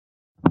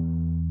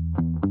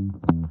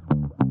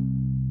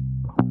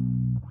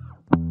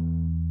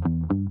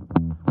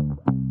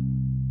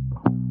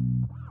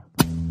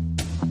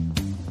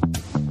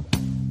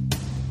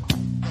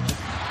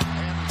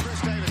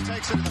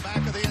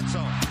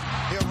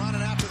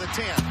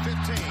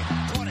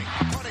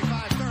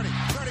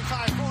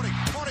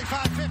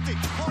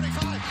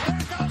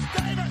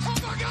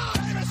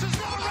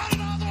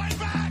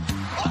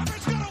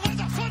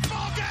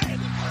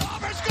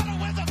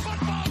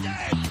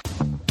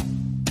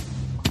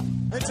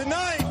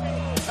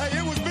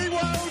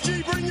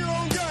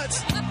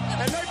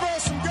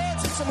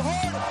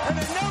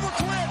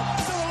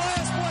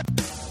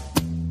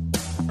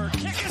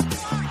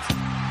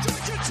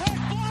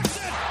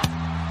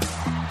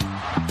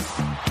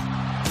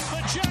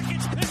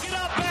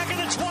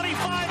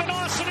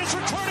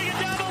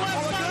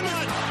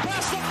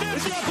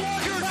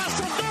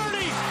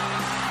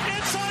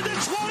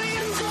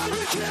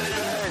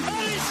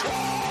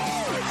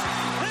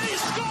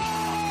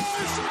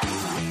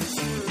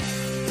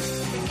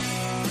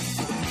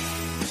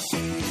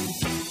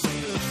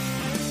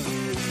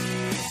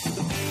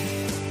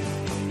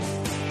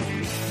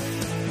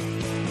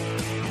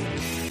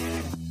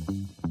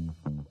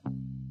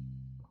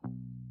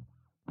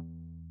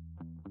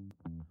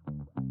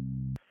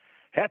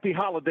Happy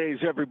holidays,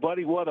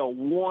 everybody. What a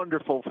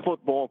wonderful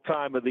football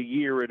time of the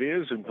year it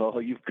is. And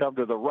you've come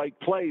to the right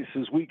place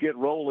as we get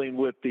rolling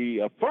with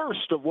the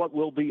first of what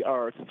will be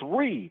our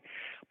 3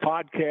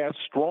 podcasts,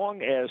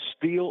 strong as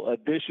steel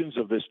editions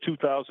of this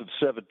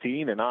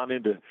 2017 and on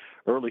into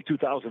early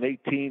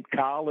 2018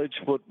 college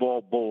football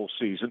bowl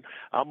season.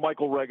 I'm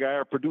Michael Reghi,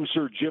 our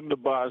producer Jim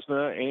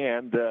Nabosna,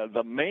 and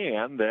the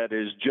man that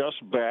is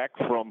just back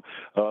from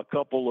a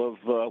couple of,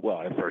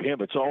 for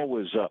him it's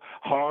always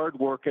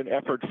hard-working,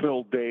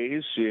 effort-filled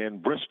days in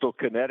Bristol,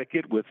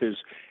 Connecticut with his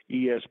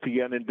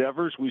ESPN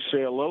endeavors. We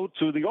say hello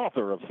to the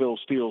author of Phil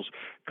Steele's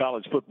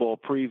college football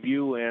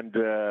preview and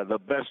the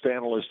best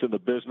analyst in the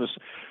business,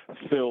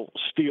 Phil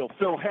Steele.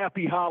 Phil,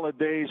 happy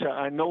holidays.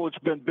 I know it's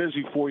been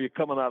busy for you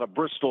coming out of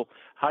Bristol.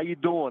 How you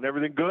doing?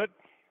 Everything good?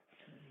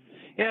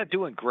 Yeah,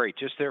 doing great.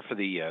 Just there for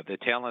the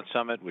Talent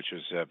Summit, which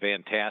was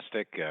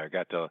fantastic.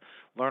 Got to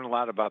learn a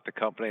lot about the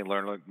company,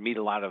 meet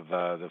a lot of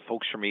the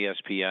folks from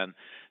ESPN.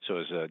 So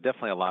it was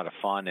definitely a lot of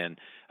fun. And,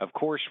 of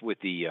course, with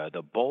the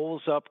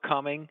bowls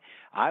upcoming,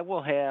 I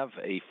will have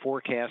a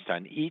forecast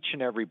on each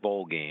and every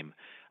bowl game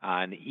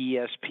on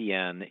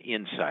ESPN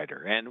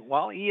Insider. And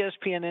while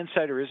ESPN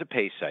Insider is a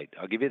pay site,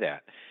 I'll give you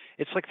that,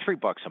 it's like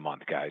 $3 a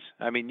month, guys.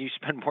 I mean, you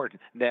spend more than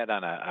that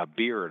on a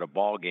beer at a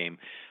ball game.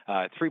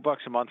 $3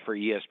 a month for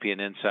ESPN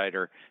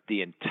Insider.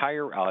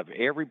 I'll have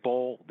every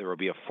bowl. There will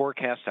be a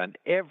forecast on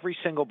every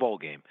single bowl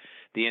game,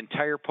 the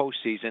entire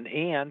postseason,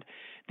 and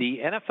the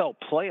NFL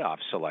playoff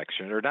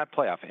selection, or not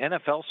playoff,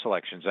 NFL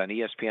selections on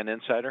ESPN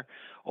Insider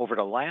over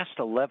the last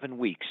 11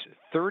 weeks,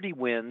 30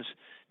 wins,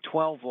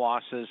 12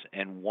 losses,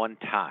 and 1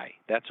 tie.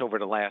 That's over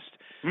the last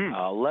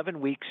 11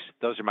 weeks.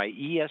 Those are my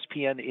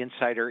ESPN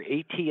Insider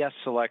ATS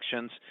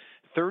selections,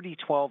 30,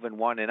 12, and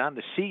 1. And on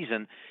the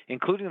season,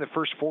 including the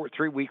first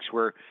 3 weeks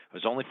where it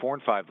was only 4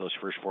 and 5 those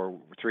first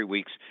 3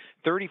 weeks,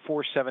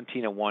 34,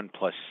 17, and 1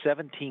 plus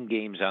 17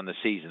 games on the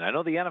season. I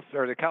know the NFL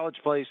or the college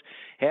plays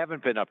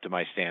haven't been up to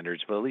my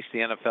standards, but at least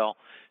the NFL,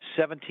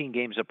 17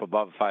 games up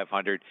above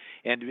 500.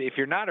 And if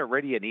you're not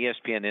already an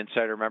ESPN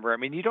Insider member, I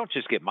mean, you don't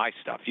just get my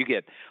stuff. You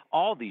get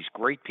all these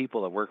great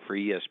people that work for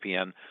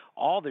ESPN,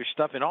 all their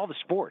stuff in all the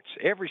sports,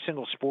 every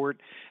single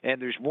sport.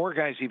 And there's more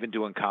guys even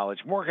doing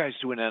college, more guys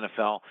doing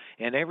NFL,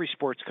 and every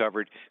sport's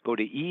covered. Go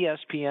to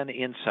ESPN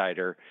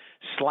Insider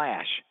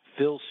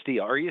 /Phil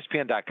Steele, or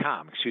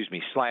ESPN.com,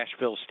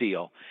 /Phil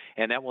Steele,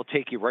 and that will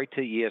take you right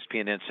to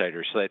ESPN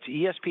Insider. So that's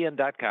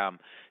ESPN.com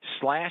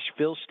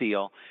 /Phil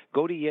Steele.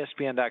 Go to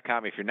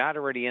ESPN.com. If you're not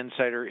already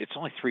Insider, it's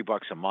only $3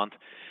 a month,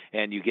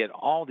 and you get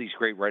all these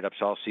great write-ups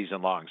all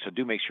season long. So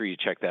do make sure you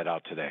check that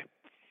out today.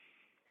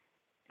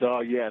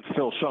 Oh, yeah, and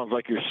Phil, sounds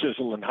like you're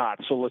sizzling hot,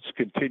 so let's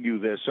continue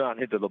this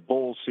on into the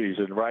bowl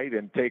season, right,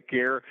 and take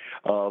care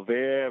of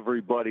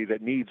everybody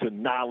that needs a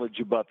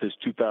knowledge about this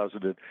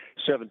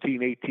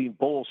 2017-18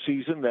 bowl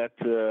season that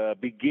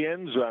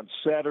begins on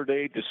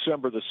Saturday,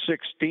 December the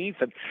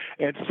 16th.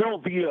 And Phil,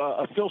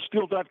 via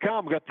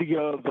PhilSteele.com, got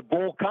the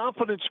bowl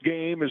confidence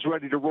game is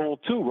ready to roll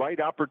too, right?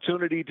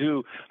 Opportunity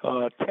to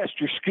test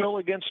your skill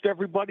against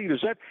everybody.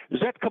 Does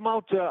that come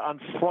out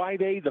on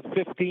Friday the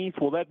 15th?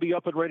 Will that be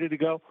up and ready to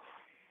go?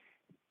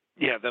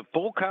 Yeah, the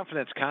Bowl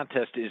Confidence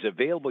Contest is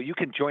available. You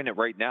can join it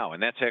right now,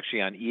 and that's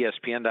actually on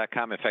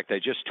ESPN.com. In fact, I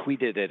just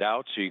tweeted it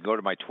out, so you can go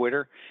to my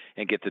Twitter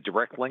and get the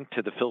direct link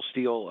to the Phil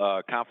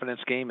Steele Confidence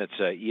game. It's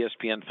a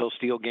ESPN Phil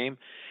Steele game.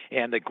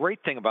 And the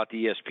great thing about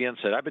the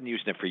ESPN site, I've been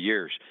using it for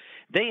years,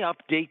 They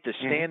update the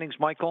standings,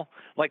 Michael,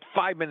 like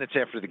 5 minutes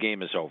after the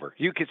game is over.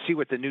 You can see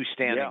what the new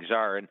standings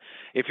are. And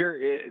if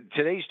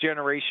today's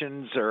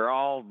generations are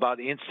all about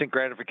instant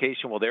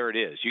gratification, well, there it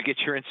is. You get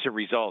your instant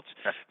results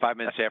 5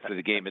 minutes after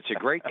the game. It's a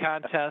great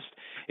contest.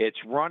 It's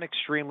run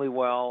extremely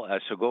well.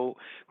 So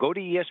go to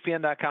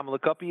ESPN.com,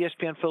 look up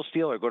ESPN Phil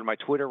Steele, or go to my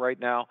Twitter right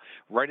now.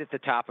 Right at the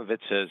top of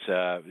it says,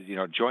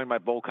 join my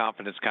bowl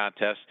confidence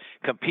contest.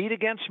 Compete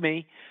against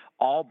me.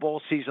 All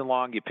bowl season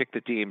long, you pick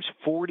the teams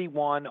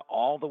 41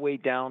 all the way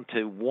down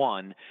to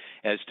 1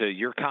 as to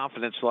your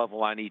confidence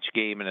level on each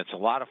game, and it's a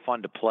lot of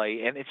fun to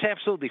play, and it's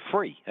absolutely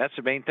free. That's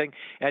the main thing.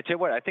 And I tell you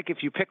what, I think if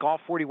you pick all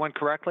 41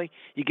 correctly,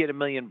 you get $1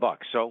 million.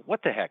 So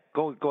what the heck?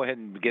 Go ahead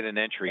and get an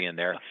entry in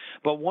there.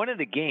 But one of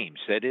the games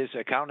that is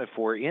accounted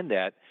for in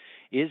that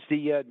is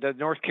the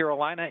North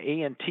Carolina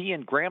A&T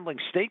and Grambling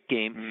State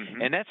game,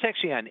 and that's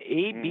actually on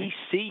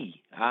ABC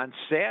on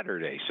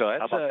Saturday. So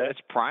that's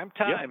prime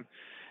time. Yep.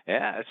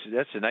 Yeah,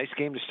 that's a nice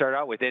game to start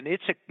out with, and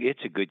it's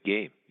a good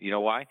game. You know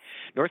why?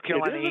 North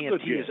Carolina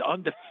A&T is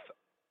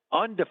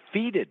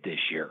undefeated this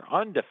year.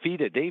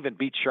 Undefeated. They even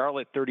beat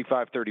Charlotte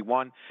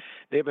 35-31.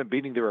 They've been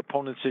beating their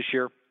opponents this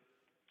year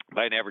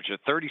by an average of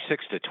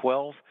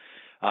 36-12,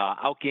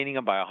 outgaining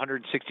them by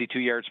 162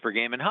 yards per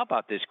game. And how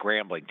about this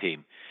Grambling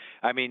team?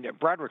 I mean,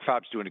 Broderick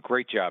Fobb's doing a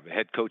great job,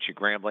 head coach at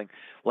Grambling.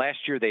 Last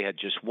year they had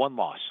just one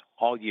loss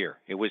all year.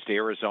 It was to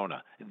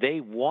Arizona.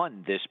 They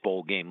won this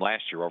bowl game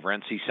last year over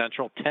NC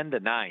Central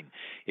 10-9.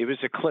 It was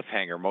a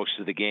cliffhanger most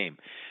of the game.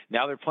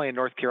 Now they're playing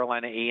North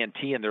Carolina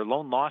A&T, and their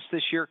lone loss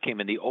this year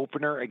came in the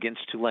opener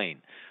against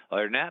Tulane.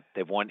 Other than that,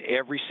 they've won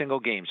every single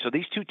game. So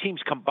these two teams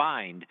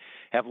combined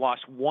have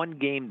lost one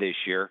game this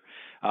year.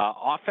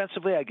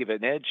 Offensively, I give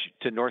an edge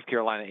to North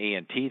Carolina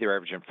A&T. They're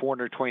averaging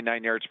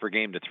 429 yards per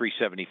game to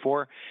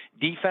 374.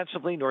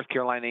 Defensively, North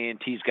Carolina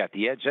A&T's got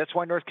the edge. That's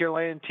why North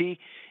Carolina A&T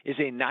is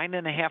a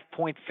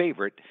 9.5-point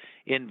favorite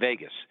in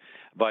Vegas.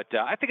 But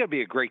I think it'll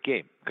be a great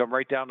game. Come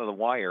right down to the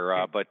wire.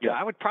 I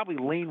would probably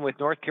lean with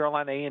North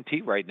Carolina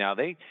A&T right now.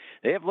 They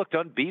have looked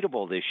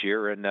unbeatable this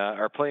year and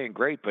are playing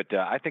great. But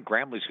I think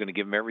Grambling's going to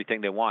give them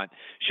everything they want.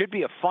 Should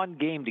be a fun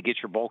game to get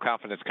your bowl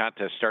confidence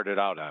contest started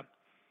out on.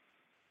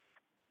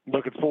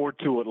 Looking forward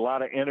to it. A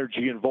lot of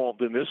energy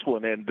involved in this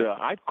one. And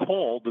I've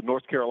called the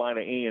North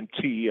Carolina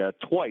A&T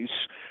twice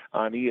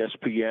on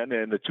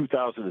ESPN in the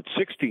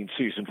 2016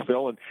 season,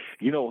 Phil. And,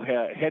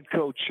 head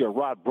coach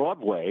Rod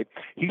Broadway,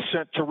 he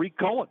sent Tariq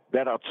Cohen,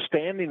 that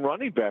outstanding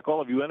running back.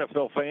 All of you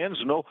NFL fans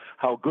know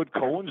how good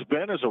Cohen's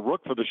been as a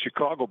rook for the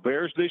Chicago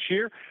Bears this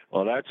year.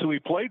 Well, that's who he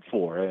played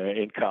for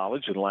in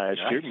college and last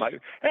year.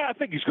 I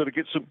think he's going to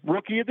get some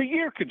Rookie of the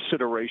Year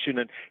consideration.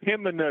 And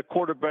him and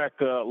quarterback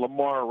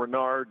Lamar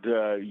Renard,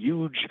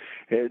 huge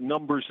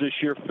numbers this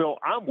year. Phil,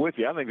 I'm with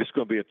you. I think it's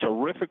going to be a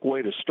terrific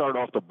way to start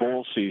off the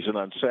bowl season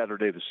on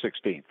Saturday the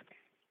 16th.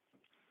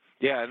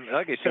 Yeah, and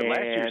like I said,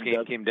 last year's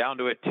game came down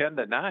to it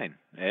 10-9,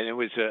 and it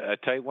was a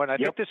tight one. I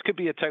think this could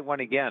be a tight one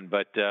again,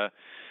 but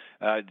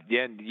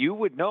you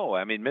would know.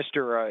 I mean,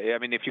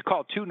 if you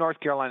call two North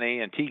Carolina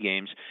A&T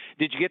games,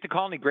 did you get to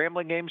call any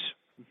Grambling games?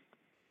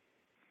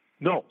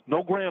 No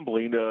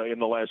Grambling in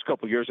the last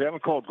couple of years. I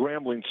haven't called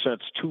Grambling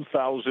since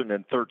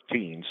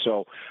 2013,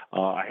 so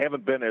I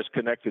haven't been as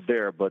connected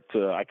there. But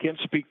I can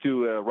speak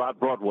to Rod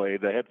Broadway,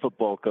 the head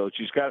football coach.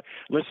 He's got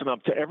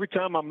every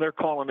time I'm there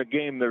calling a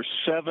game, there's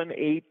 7,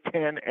 8,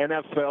 10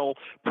 NFL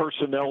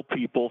personnel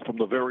people from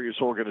the various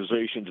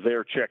organizations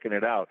there checking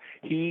it out.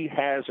 He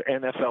has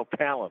NFL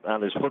talent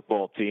on his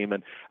football team,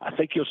 and I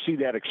think you'll see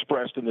that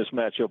expressed in this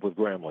matchup with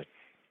Grambling.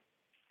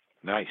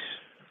 Nice.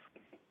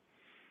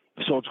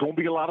 So it's going to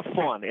be a lot of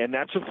fun, and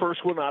that's the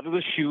first one out of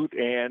the chute,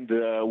 and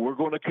we're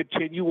going to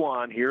continue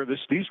on here.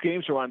 These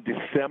games are on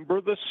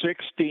December the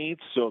 16th,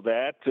 so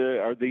that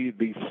are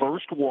the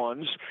first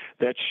ones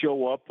that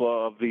show up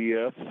of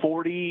the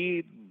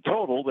 40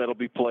 total that'll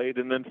be played,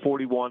 and then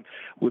 41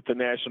 with the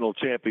national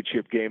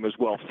championship game as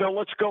well. Phil,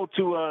 let's go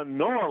to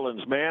New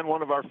Orleans, man,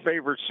 one of our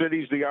favorite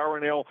cities, the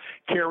R&L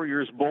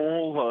Carriers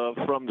Bowl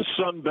from the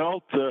Sun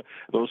Belt.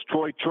 Those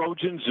Troy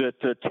Trojans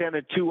at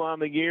 10-2 on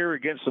the year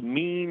against the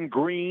Mean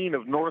Green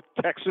of North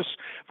Texas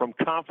from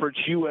Conference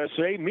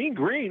USA. Mean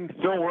Green,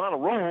 Phil, were on a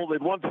roll.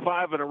 They'd won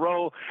 5 in a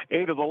row,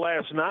 8 of the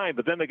last 9,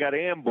 but then they got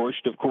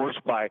ambushed, of course,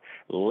 by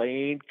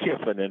Lane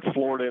Kiffin and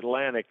Florida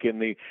Atlantic in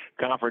the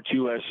Conference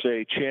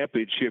USA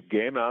championship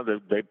game. Now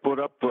they put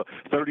up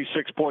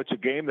 36 points a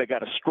game. They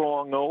got a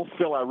strong O.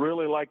 Phil, I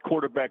really like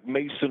quarterback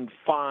Mason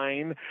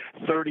Fine,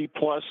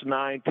 30-plus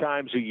 9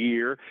 times a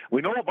year.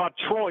 We know about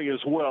Troy as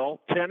well,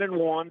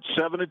 10-1,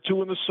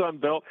 7-2 in the Sun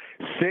Belt,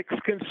 6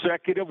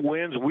 consecutive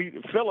wins.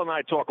 Phil and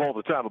I talk all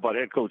the time about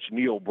head coach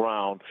Neil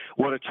Brown.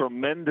 What a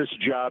tremendous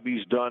job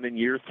he's done in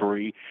year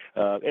 3.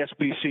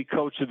 SBC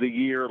Coach of the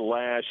Year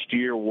last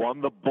year,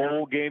 won the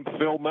bowl game.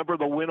 Phil, remember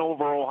the win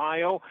over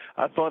Ohio?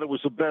 I thought it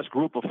was the best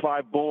group of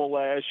 5 bowl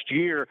last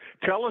year.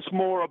 Tell us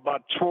more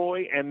about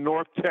Troy and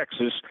North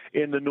Texas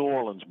in the New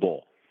Orleans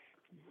Bowl.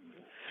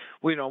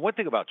 Well, one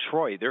thing about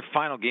Troy, their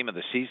final game of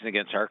the season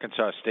against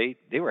Arkansas State,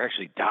 they were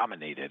actually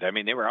dominated. I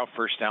mean, they were out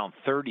first down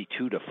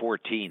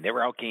 32-14. They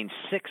were outgained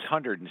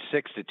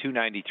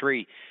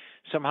 606-293.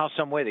 Somehow,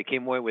 some way, they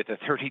came away with a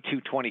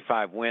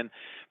 32-25 win,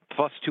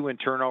 plus 2 in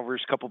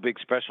turnovers, a couple big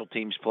special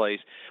teams plays.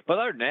 But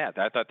other than that,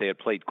 I thought they had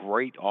played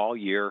great all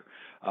year.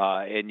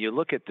 And you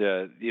look at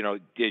as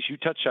you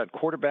touched on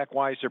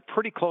quarterback-wise, they're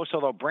pretty close,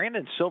 although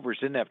Brandon Silvers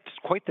didn't have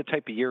quite the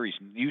type of year he's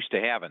used to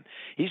having.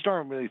 He's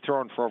normally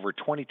throwing for over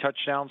 20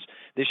 touchdowns.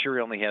 This year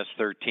he only has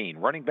 13.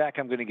 Running back,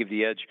 I'm going to give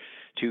the edge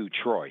to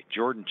Troy.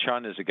 Jordan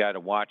Chun is a guy to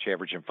watch,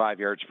 averaging 5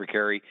 yards per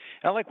carry.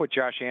 And I like what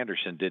Josh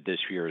Anderson did this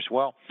year as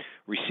well.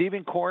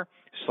 Receiving core,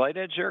 slight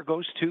edge there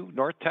goes to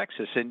North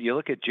Texas. And you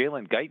look at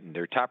Jalen Guyton,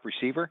 their top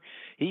receiver.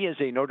 He is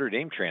a Notre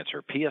Dame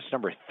transfer, PS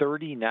number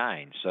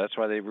 39. So that's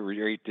why they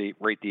rate the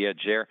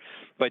edge there.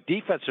 But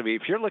defensively,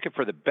 if you're looking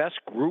for the best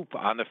group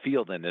on the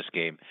field in this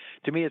game,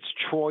 to me it's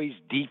Troy's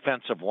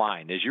defensive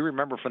line. As you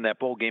remember from that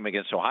bowl game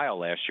against Ohio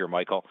last year,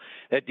 Michael,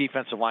 that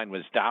defensive line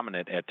was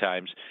dominant at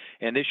times.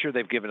 And this year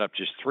they've given up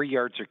just 3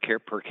 yards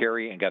per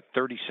carry and got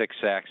 36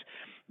 sacks.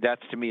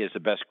 That's, to me, is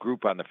the best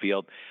group on the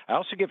field. I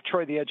also give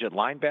Troy the edge at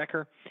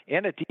linebacker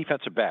and at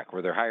defensive back,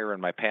 where they're higher in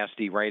my past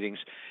D ratings.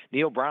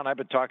 Neil Brown, I've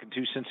been talking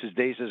to since his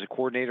days as a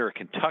coordinator at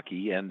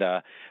Kentucky, and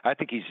I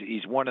think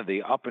he's one of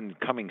the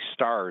up-and-coming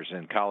stars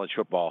in college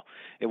football.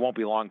 It won't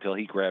be long till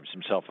he grabs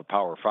himself a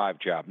Power 5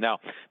 job. Now,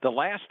 the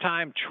last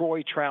time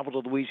Troy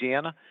traveled to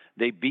Louisiana,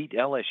 they beat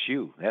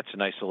LSU. That's a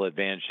nice little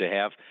advantage to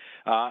have.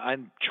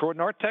 And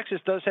North Texas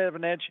does have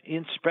an edge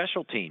in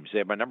special teams. They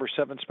have a number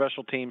 7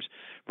 special teams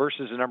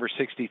versus a number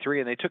 63,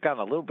 and they took on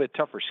a little bit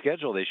tougher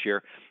schedule this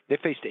year. They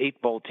faced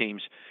 8 bowl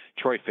teams.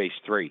 Troy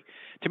faced 3.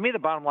 To me, the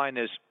bottom line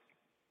is,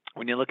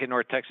 when you look at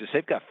North Texas,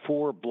 they've got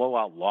 4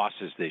 blowout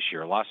losses this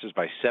year, losses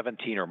by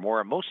 17 or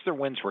more. Most of their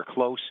wins were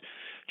close.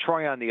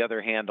 Troy, on the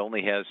other hand,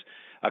 only has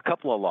a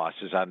couple of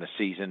losses on the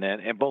season,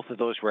 and both of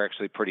those were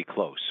actually pretty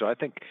close. So I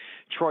think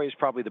Troy is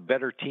probably the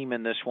better team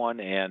in this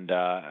one, and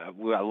I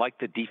like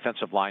the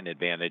defensive line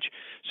advantage.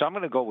 So I'm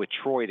going to go with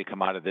Troy to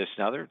come out of this.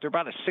 Now, they're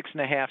about a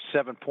 6.5,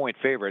 7-point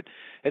favorite.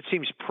 It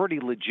seems pretty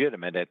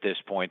legitimate at this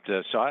point,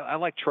 so I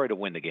like Troy to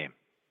win the game.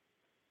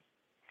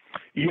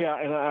 Yeah,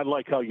 and I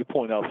like how you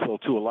point out, Phil,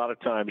 too. A lot of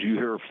times you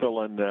hear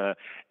Phil and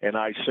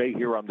I say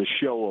here on the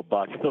show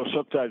about,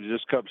 sometimes it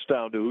just comes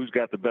down to who's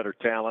got the better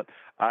talent.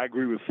 I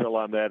agree with Phil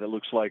on that. It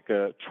looks like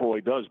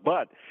Troy does.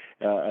 But,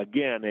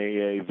 again,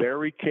 a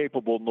very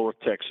capable North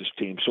Texas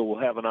team. So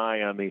we'll have an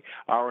eye on the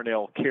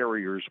R&L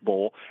Carriers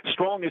Bowl.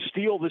 Strong as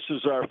Steel, this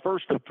is our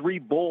first of 3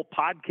 bowl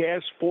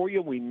podcasts for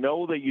you. We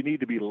know that you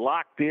need to be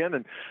locked in,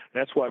 and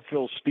that's why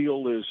Phil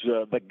Steele is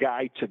the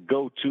guy to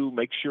go to.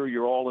 Make sure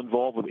you're all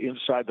involved with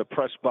Inside the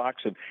Press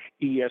Box and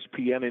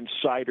ESPN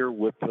Insider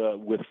with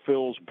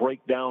Phil's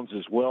breakdowns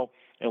as well.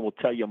 And we'll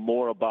tell you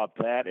more about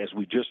that, as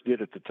we just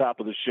did at the top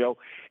of the show,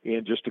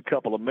 in just a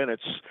couple of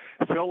minutes.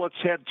 Phil, let's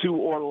head to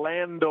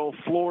Orlando,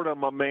 Florida,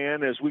 my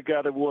man, as we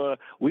got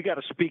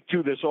to speak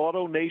to this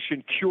Auto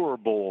Nation Cure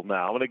Bowl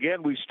now. And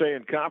again, we stay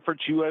in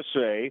Conference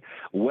USA.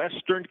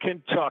 Western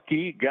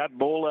Kentucky got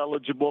bowl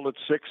eligible at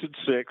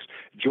 6-6.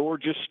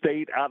 Georgia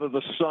State out of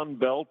the Sun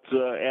Belt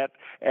at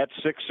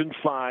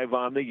 6-5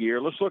 on the year.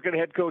 Let's look at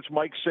head coach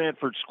Mike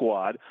Sanford's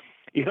squad.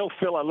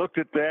 Phil, I looked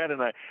at that,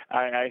 and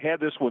I had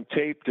this one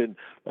taped, and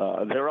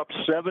they're up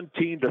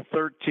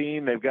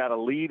 17-13. They've got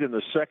a lead in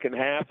the second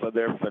half of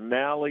their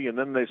finale, and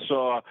then they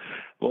saw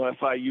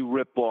FIU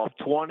rip off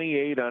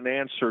 28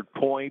 unanswered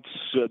points.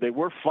 They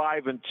were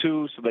 5-2,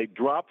 so they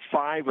dropped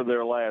 5 of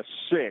their last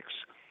 6.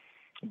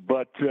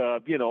 But,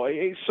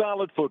 a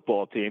solid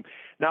football team.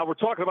 Now, we're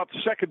talking about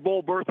the second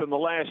bowl berth in the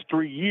last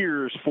 3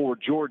 years for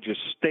Georgia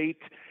State.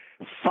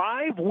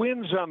 5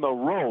 wins on the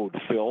road,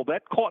 Phil.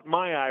 That caught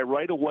my eye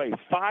right away.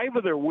 5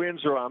 of their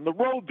wins are on the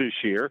road this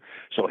year.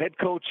 So head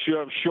coach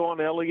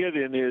Sean Elliott,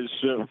 in his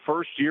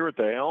first year at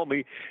the helm,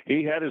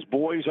 he had his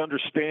boys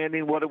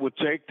understanding what it would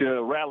take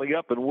to rally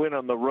up and win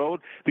on the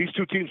road. These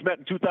 2 teams met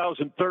in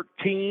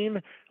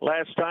 2013.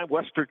 Last time,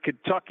 Western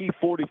Kentucky,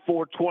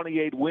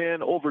 44-28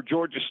 win over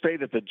Georgia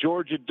State at the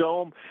Georgia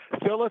Dome.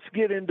 Phil, let's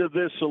get into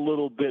this a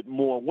little bit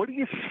more. What do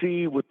you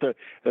see with the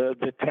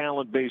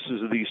talent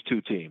bases of these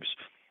 2 teams?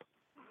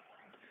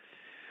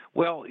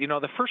 Well,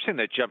 the first thing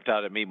that jumped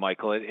out at me,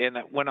 Michael, and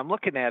when I'm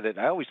looking at it,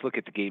 I always look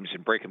at the games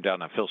and break them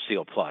down on Phil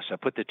Steele Plus. I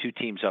put the 2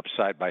 teams up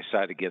side by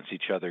side against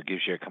each other. It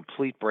gives you a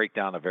complete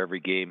breakdown of every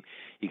game.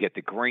 You get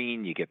the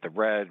green, you get the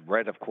red.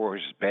 Red, of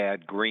course, is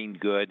bad, green,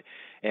 good.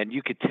 And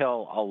you could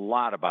tell a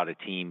lot about a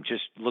team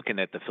just looking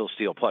at the Phil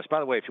Steele Plus. By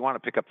the way, if you want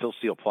to pick up Phil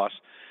Steele Plus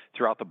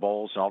throughout the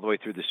bowls and all the way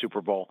through the Super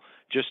Bowl,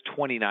 just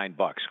 $29.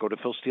 Go to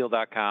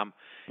philsteele.com,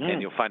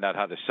 and you'll find out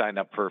how to sign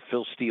up for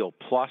Phil Steele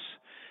Plus.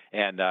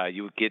 And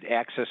you would get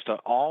access to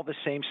all the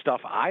same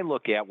stuff I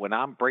look at when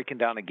I'm breaking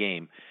down a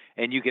game,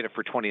 and you get it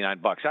for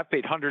 $29. I've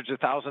paid hundreds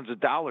of thousands of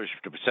dollars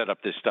to set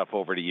up this stuff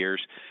over the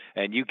years,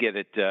 and you get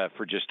it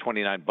for just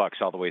 $29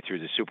 all the way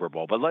through the Super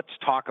Bowl. But let's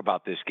talk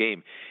about this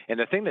game. And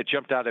the thing that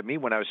jumped out at me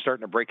when I was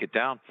starting to break it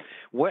down,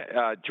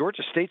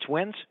 Georgia State's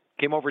wins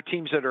came over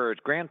teams that are a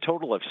grand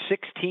total of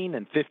 16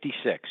 and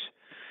 56.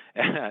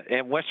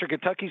 And Western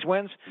Kentucky's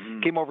wins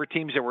came over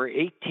teams that were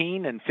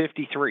 18 and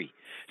 53.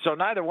 So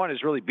neither one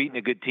has really beaten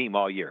a good team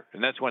all year.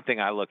 And that's one thing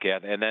I look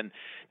at. And then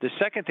the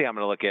second thing I'm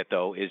going to look at,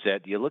 though, is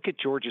that you look at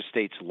Georgia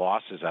State's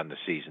losses on the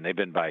season. They've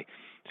been by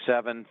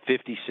 7,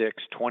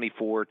 56,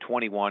 24,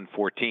 21,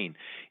 14.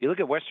 You look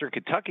at Western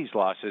Kentucky's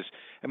losses.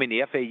 I mean,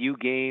 the FAU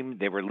game,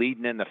 they were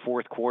leading in the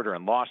fourth quarter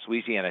and lost.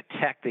 Louisiana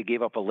Tech, they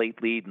gave up a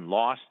late lead and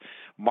lost.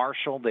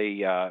 Marshall,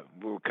 they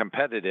were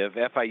competitive.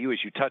 FIU, as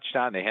you touched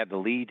on, they had the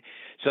lead.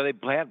 So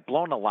they've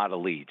blown a lot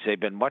of leads. They've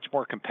been much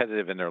more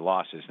competitive in their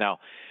losses. Now,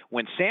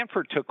 when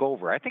Sanford took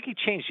over, I think he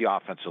changed the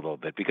offense a little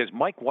bit because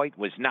Mike White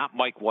was not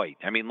Mike White.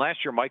 I mean, last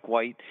year Mike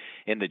White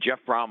in the Jeff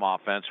Brom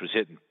offense was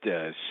hitting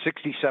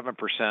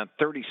 67%,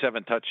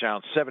 37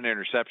 touchdowns, 7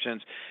 interceptions.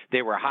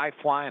 They were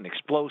high-flying,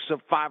 explosive,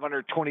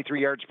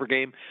 523 yards per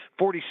game,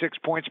 46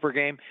 points per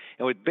game.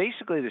 And with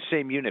basically the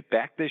same unit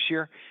back this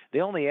year, they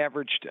only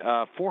averaged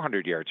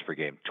 400 yards per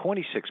game,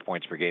 26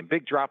 points per game,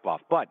 big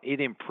drop-off. But it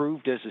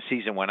improved as the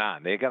season went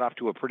on. They got off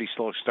to a pretty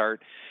slow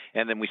start,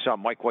 and then we saw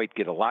Mike White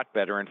get a lot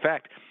better. In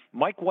fact,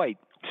 Mike White,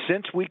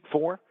 since week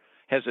 4,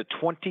 has a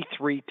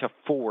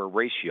 23-4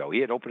 ratio. He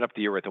had opened up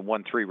the year with a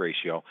 1-3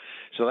 ratio.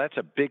 So that's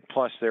a big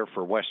plus there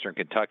for Western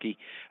Kentucky.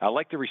 I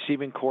like the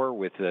receiving core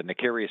with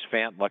Nakarius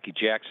Fant, Lucky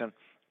Jackson.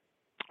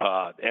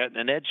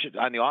 An edge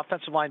on the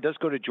offensive line does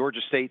go to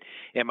Georgia State.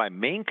 And my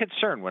main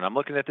concern when I'm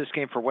looking at this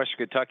game for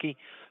Western Kentucky,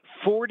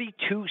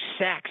 42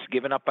 sacks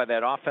given up by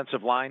that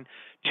offensive line,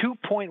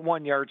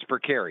 2.1 yards per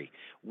carry.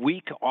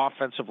 Weak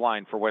offensive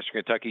line for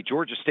Western Kentucky.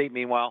 Georgia State,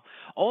 meanwhile,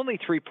 only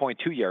 3.2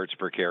 yards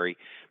per carry,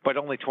 but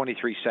only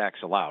 23 sacks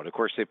allowed. Of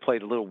course, they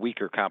played a little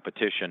weaker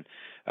competition,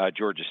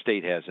 Georgia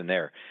State has in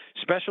there.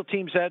 Special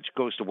teams edge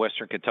goes to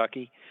Western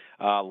Kentucky.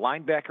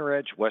 Linebacker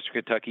edge, Western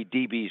Kentucky.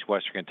 DBs,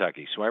 Western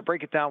Kentucky. So when I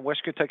break it down,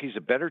 Western Kentucky's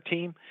a better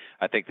team.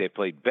 I think they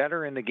played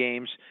better in the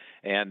games.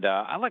 And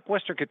I like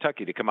Western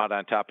Kentucky to come out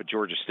on top of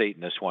Georgia State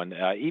in this one.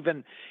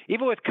 Even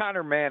with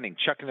Connor Manning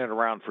chucking it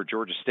around for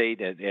Georgia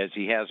State as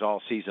he has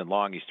all season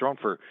long, he's thrown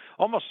for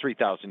almost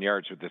 3,000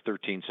 yards with the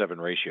 13-7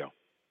 ratio.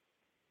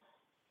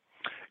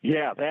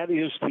 Yeah, that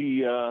is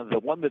the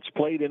one that's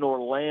played in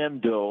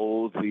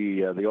Orlando,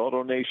 the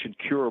AutoNation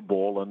Cure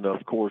Bowl, and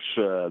of course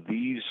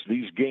these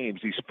games,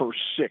 these first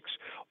 6,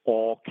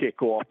 all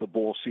kick off the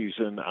bowl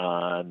season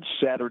on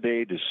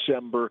Saturday,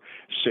 December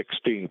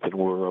 16th, and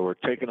we're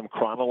taking them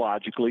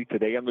chronologically.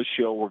 Today on the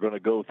show, we're going to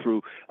go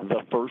through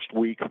the first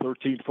week,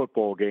 13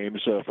 football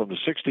games from the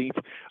 16th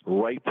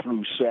right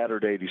through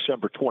Saturday,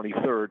 December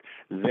 23rd.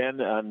 Then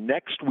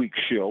next week's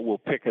show, we'll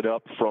pick it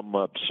up from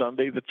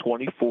Sunday the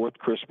 24th,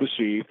 Christmas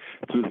Eve,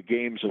 through the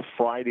games of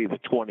Friday the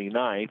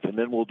 29th, and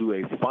then we'll do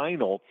a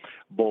final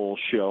bowl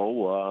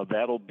show.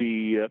 That'll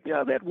be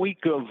that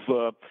week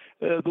of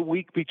the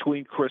week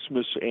between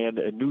Christmas and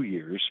New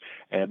Year's,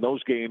 and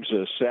those games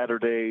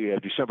Saturday,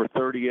 December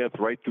 30th,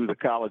 right through the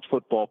college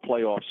football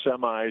playoff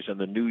semis and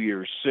the New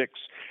Year's 6,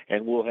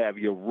 and we'll have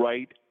you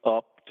right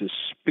up to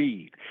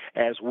speed.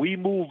 As we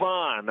move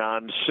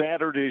on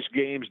Saturday's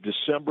games,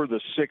 December the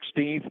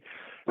 16th,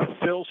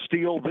 Phil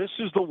Steele, this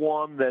is the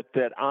one that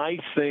I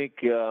think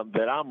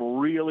that I'm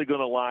really going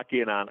to lock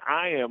in on.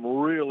 I am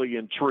really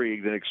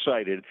intrigued and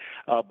excited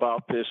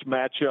about this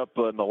matchup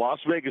in the Las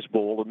Vegas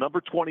Bowl, the number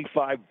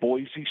 25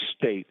 Boise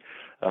State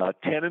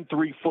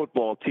 10-3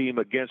 football team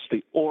against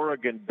the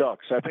Oregon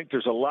Ducks. I think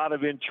there's a lot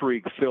of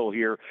intrigue, Phil,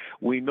 here.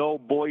 We know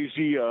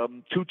Boise 2-2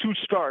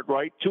 start,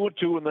 right?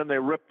 2-2, and then they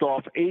ripped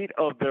off 8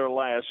 of their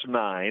last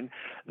 9.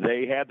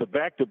 They had the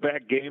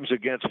back-to-back games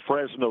against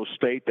Fresno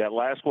State, that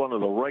last one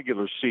of the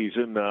regular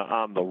season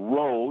on the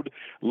road,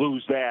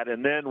 lose that,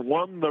 and then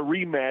won the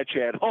rematch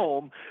at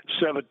home,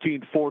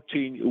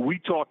 17-14. We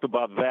talked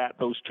about that,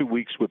 those 2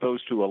 weeks with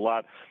those two a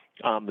lot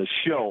on the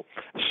show.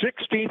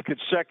 16th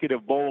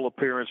consecutive bowl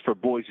appearance for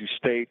Boise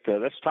State.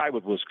 That's tied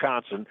with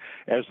Wisconsin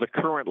as the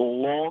current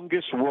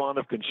longest run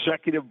of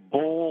consecutive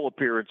bowl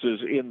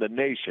appearances in the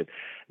nation.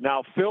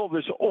 Now, Phil,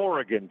 this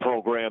Oregon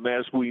program,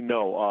 as we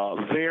know,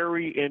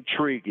 very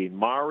intriguing.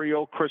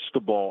 Mario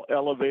Cristobal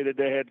elevated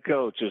to head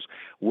coach as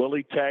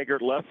Willie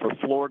Taggart left for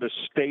Florida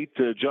State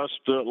just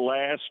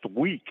last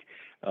week.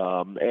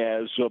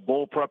 As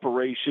bowl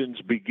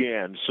preparations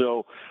began.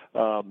 So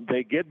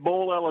they get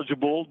bowl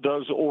eligible,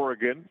 does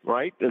Oregon,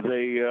 right?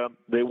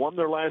 They won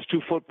their last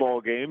 2 football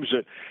games,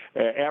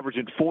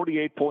 averaging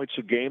 48 points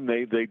a game.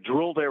 They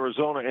drilled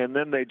Arizona, and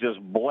then they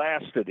just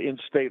blasted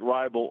in-state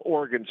rival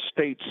Oregon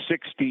State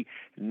 69-10.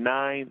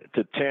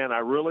 I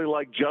really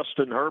like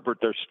Justin Herbert,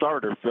 their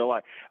starter, Phil.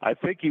 I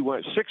think he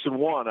went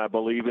 6-1, I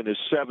believe, in his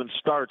 7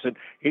 starts, and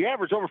he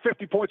averaged over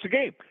 50 points a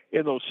game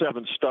in those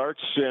 7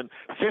 starts and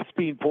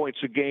 15 points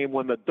a game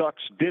when the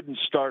Ducks didn't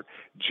start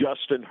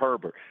Justin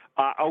Herbert.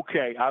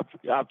 Okay,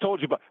 I've told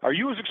you about. Are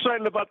you as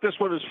excited about this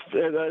one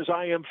as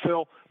I am,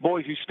 Phil?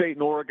 Boise State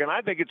and Oregon.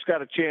 I think it's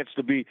got a chance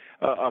to be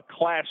a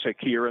classic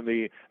here in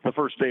the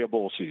first day of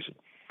bowl season.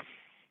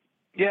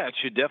 Yeah, it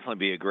should definitely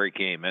be a great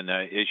game. And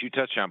as you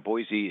touched on,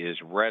 Boise is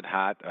red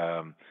hot.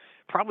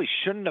 probably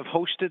shouldn't have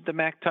hosted the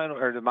MAC title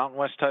or the Mountain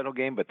West title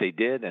game, but they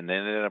did, and then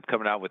ended up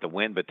coming out with a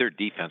win. But their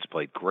defense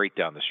played great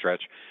down the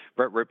stretch.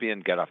 Brett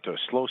Ripien got off to a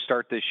slow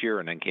start this year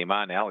and then came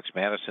on. Alex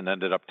Madison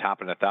ended up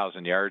topping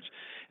 1,000 yards.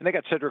 And they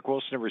got Cedric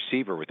Wilson, a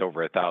receiver, with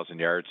over 1,000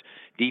 yards.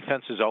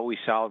 Defense is always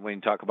solid when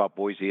you talk about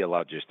Boise.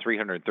 Allowed just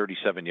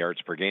 337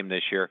 yards per game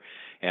this year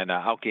and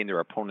outgained their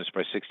opponents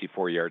by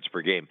 64 yards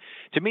per game.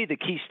 To me, the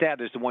key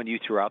stat is the one you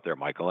threw out there,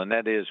 Michael, and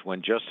that is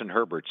when Justin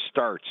Herbert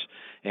starts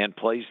and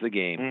plays the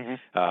game,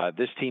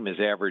 this team has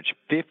averaged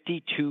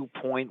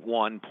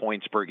 52.1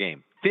 points per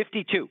game.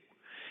 52.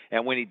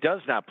 And when he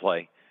does not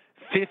play,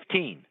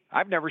 15.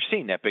 I've never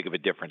seen that big of a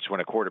difference when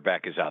a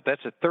quarterback is out.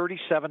 That's a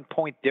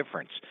 37-point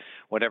difference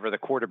whenever the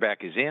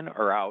quarterback is in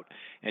or out,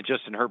 and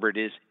Justin Herbert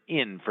is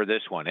in for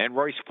this one. And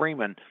Royce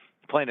Freeman,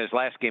 playing his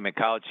last game in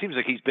college, seems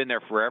like he's been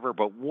there forever,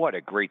 but what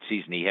a great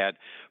season he had.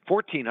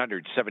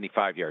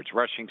 1,475 yards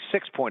rushing,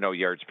 6.0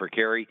 yards per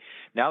carry.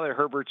 Now that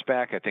Herbert's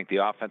back, I think the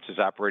offense is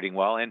operating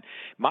well. And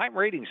my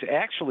ratings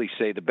actually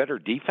say the better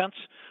defense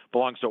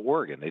belongs to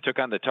Oregon. They took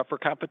on the tougher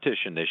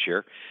competition this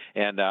year,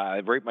 and I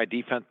rate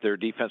their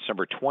defense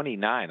number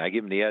 29. I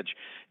give them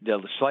the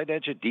slight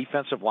edge at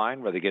defensive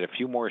line where they get a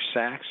few more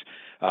sacks,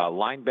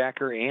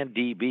 linebacker and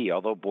DB,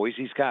 although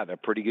Boise's got a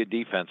pretty good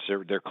defense.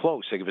 They're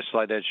close. They give a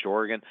slight edge to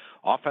Oregon.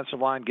 Offensive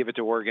line, give it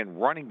to Oregon.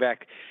 Running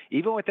back,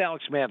 even with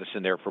Alex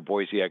Madison there for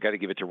Boise, I got to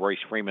give it to Royce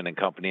Freeman and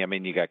company. I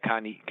mean, you got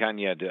Kanye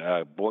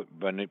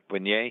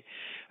Bonnier,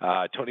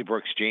 Tony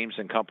Brooks James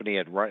and company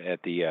at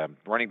the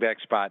running back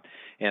spot,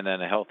 and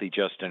then a healthy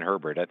Justin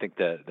Herbert. I think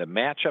the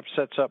matchup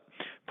sets up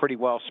pretty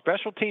well.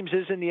 Special teams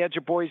is in the edge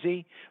of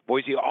Boise.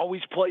 Boise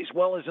always plays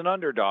well as an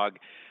underdog.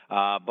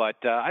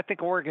 But I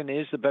think Oregon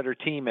is the better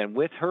team. And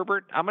with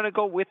Herbert, I'm going to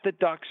go with the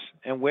Ducks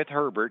and with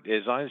Herbert.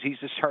 As long as he's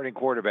the starting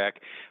quarterback,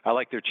 I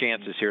like their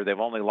chances here. They've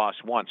only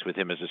lost once with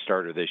him as a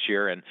starter this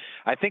year. And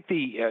I think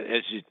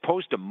as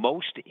opposed to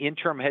most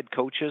interim head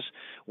coaches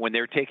when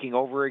they're taking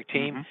over a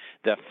team,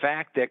 the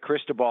fact that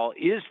Cristobal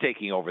is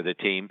taking over the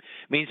team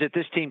means that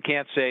this team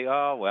can't say,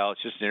 oh, well,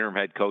 it's just an interim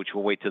head coach.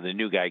 We'll wait till the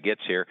new guy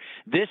gets here.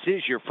 This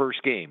is your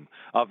first game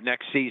of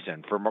next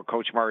season for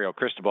Coach Mario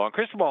Cristobal. And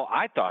Cristobal,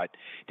 I thought,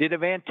 did a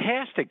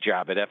fantastic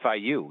job at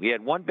FIU. He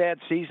had one bad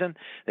season.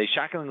 They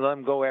shockingly let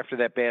him go after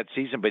that bad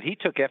season, but he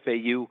took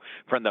FAU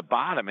from the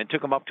bottom and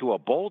took them up to a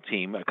bowl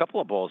team, a couple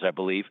of bowls, I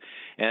believe,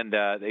 and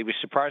they was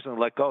surprisingly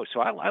let go.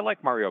 So I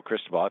like Mario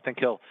Cristobal. I think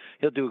he'll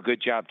do a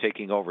good job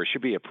taking over. It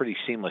should be a pretty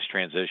seamless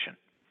transition.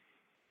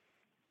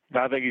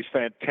 I think he's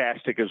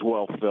fantastic as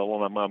well,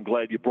 Phil, and I'm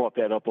glad you brought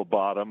that up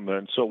about him.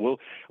 And so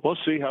we'll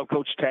see how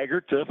Coach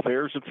Taggart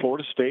fares at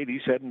Florida State.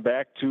 He's heading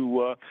back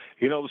to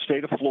the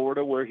state of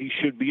Florida, where he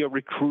should be a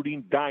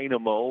recruiting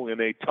dynamo in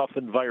a tough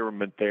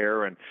environment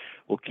there. And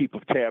we'll keep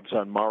tabs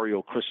on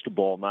Mario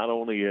Cristobal, not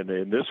only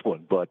in this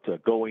one, but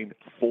going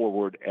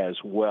forward as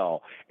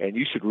well. And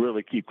you should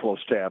really keep close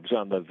tabs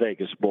on the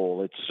Vegas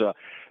Bowl. It's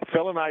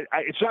Phil and I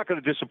it's not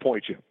going to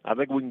disappoint you. I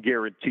think we can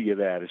guarantee you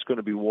that. It's going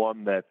to be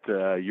one that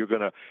you're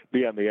going to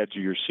be on the edge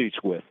of your seats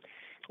with.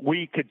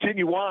 We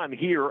continue on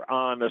here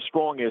on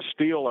Strong as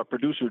Steel. Our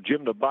producer,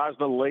 Jim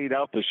Nabosna, laid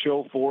out the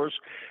show for us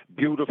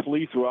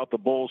beautifully throughout the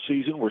bowl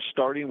season. We're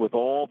starting with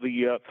all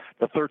the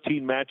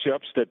 13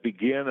 matchups that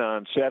begin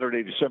on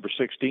Saturday, December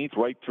 16th,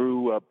 right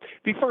through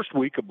the first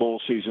week of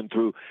bowl season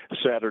through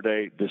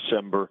Saturday,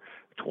 December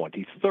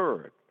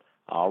 23rd.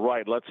 All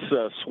right, let's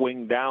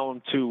swing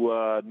down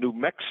to New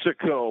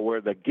Mexico,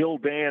 where the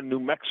Gildan, New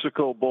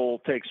Mexico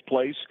Bowl takes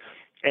place.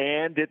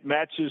 And it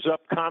matches up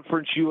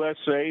Conference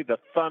USA, the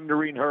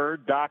Thundering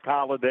Herd, Doc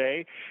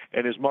Holliday,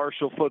 and his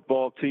Marshall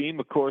football team,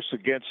 of course,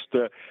 against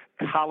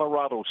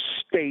Colorado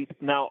State.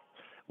 Now,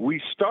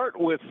 we start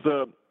with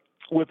the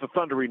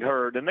Thundering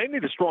Herd, and they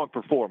need a strong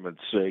performance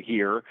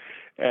here.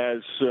 As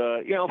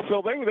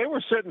Phil, they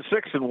were sitting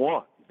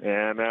 6-1.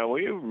 And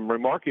we were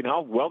remarking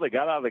how well they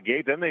got out of the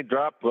gate. Then they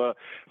dropped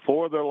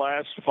 4 of their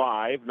last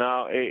 5.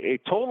 Now, a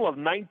total of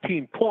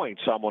 19 points,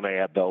 I'm going to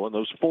add, though, in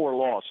those 4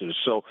 losses.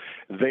 So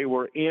they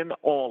were in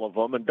all of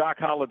them. And Doc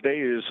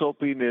Holliday is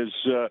hoping his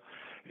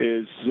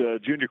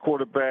junior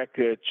quarterback,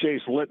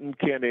 Chase Litton,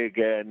 can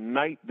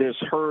ignite this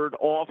Herd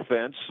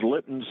offense.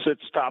 Litton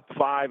sits top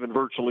 5 in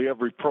virtually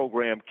every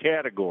program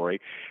category.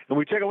 And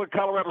we take a look at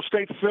Colorado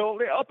State, Phil,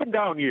 up and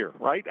down year,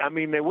 right? I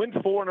mean, they win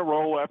 4 in a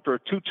row after a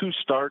 2-2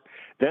 start.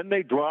 Then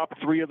they drop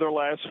 3 of their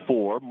last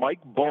 4.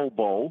 Mike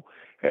Bobo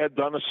had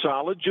done a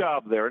solid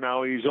job there.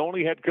 Now, he's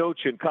only head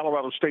coach in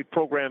Colorado State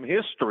program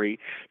history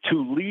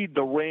to lead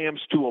the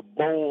Rams to a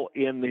bowl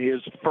in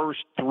his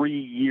first 3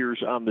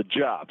 years on the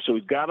job. So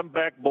he's got them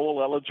back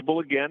bowl eligible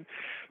again.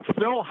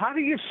 Phil, how do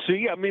you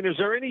see? I mean, is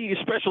there any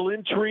special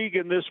intrigue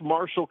in this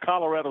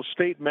Marshall-Colorado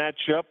State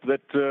matchup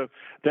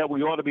that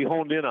we ought to be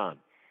honed in on?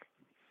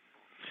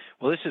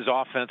 Well, this is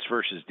offense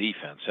versus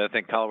defense. I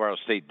think Colorado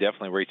State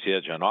definitely rates the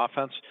edge on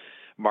offense.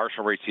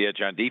 Marshall rates the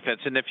edge on defense.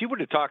 And if you would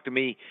have talked to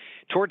me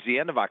towards the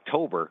end of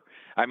October,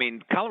 I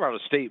mean, Colorado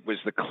State was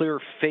the clear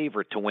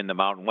favorite to win the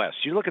Mountain West.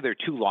 You look at their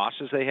two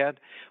losses they had.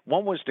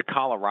 One was to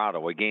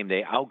Colorado, a game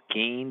they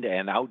outgained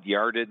and out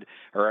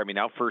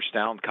first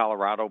down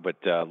Colorado, but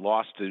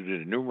lost due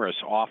to numerous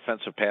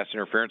offensive pass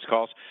interference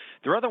calls.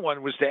 Their other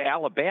one was to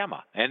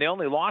Alabama, and they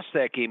only lost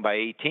that game by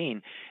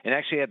 18 and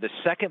actually had the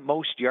second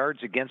most yards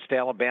against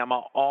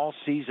Alabama all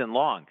season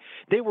long.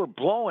 They were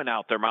blowing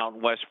out their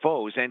Mountain West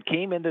foes and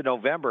came into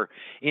November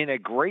in a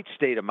great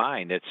state of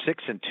mind at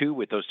 6-2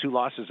 with those two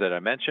losses that I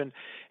mentioned.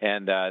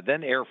 And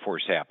then Air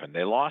Force happened.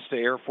 They lost to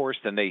Air Force,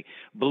 then they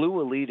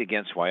blew a lead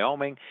against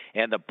Wyoming.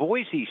 And the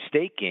Boise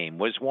State game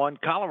was one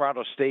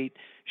Colorado State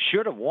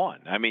should have won.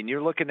 I mean,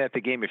 you're looking at the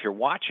game. If you're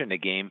watching the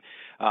game,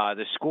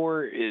 the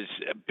score is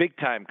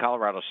big-time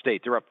Colorado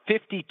State. They're up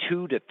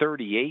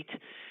 52-38.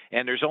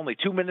 And there's only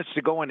 2 minutes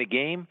to go in the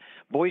game.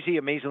 Boise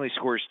amazingly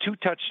scores 2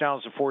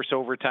 touchdowns to force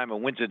overtime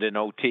and wins it in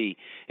OT.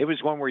 It was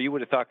one where you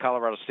would have thought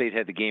Colorado State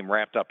had the game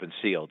wrapped up and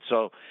sealed.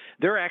 So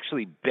they're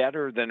actually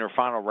better than their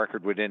final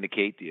record would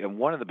indicate, and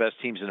one of the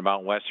best teams in the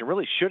Mountain West, and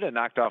really should have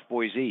knocked off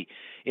Boise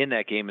in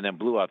that game and then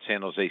blew out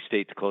San Jose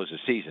State to close the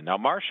season. Now,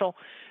 Marshall,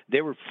 they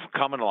were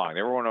coming along.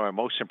 They were one of our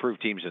most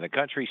improved teams in the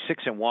country,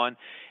 6-1,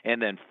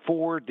 and then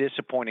 4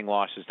 disappointing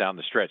losses down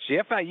the stretch.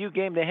 The FIU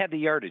game, they had the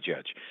yardage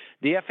edge.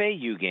 The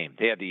FAU game,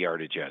 they had the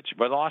yardage edge,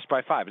 but lost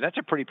by 5. And that's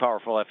a pretty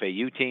powerful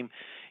FAU team.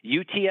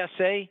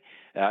 UTSA,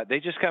 they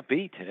just got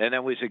beat. And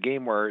that was a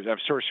game where I'm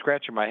sort of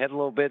scratching my head a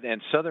little bit.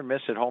 And Southern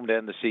Miss at home to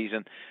end the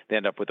season, they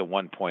end up with a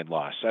 1-point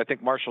loss. I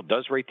think Marshall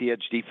does rate the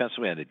edge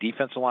defensively on the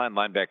defensive line,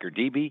 linebacker,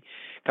 DB.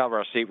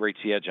 Colorado State rates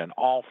the edge on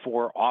all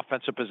 4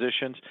 offensive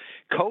positions.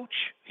 Coach,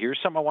 here's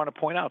something I want to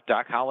point out.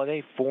 Doc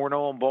Holliday,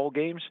 4-0 in bowl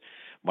games.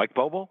 Mike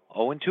Bobo,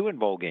 0-2 in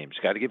bowl games.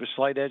 Got to give a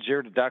slight edge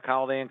there to Doc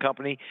Holliday and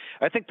company.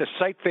 I think the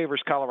site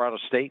favors Colorado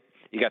State.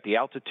 You got the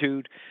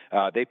altitude.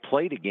 They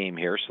played a game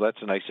here, so that's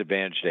a nice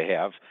advantage to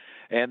have.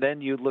 And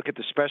then you look at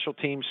the special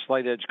teams,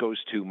 slight edge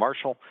goes to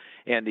Marshall.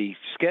 And the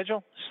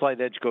schedule, slight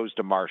edge goes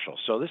to Marshall.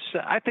 So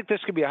I think this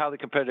could be a highly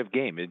competitive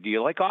game. Do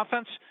you like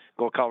offense?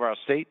 Go with Colorado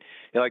State.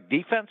 You like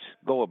defense?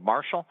 Go with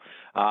Marshall.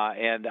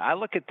 And I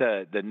look at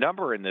the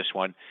number in this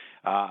one.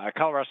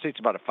 Colorado State's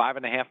about a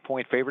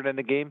 5.5-point favorite in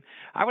the game.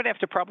 I would have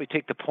to probably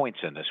take the points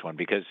in this one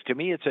because to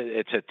me it's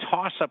a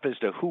toss-up as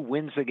to who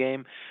wins the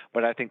game.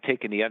 But I think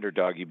taking the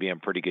underdog, you'd be in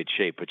pretty good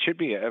shape. It should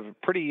be a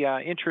pretty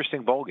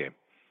interesting bowl game.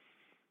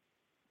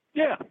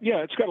 Yeah,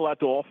 it's got a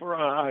lot to offer.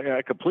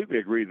 I completely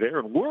agree there.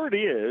 And word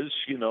is,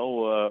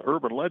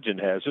 urban legend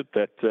has it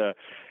that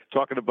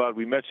talking about,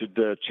 we mentioned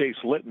Chase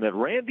Litton, that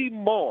Randy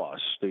Moss,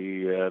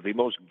 the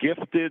most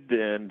gifted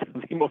and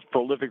the most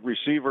prolific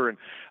receiver in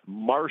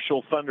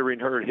Marshall Thundering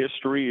Herd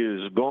history,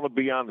 is going to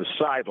be on the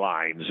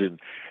sidelines in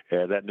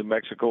that New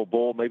Mexico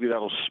Bowl. Maybe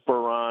that'll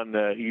spur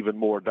on even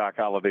more Doc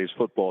Holliday's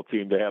football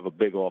team to have a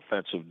big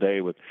offensive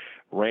day with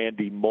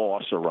Randy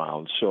Moss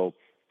around. So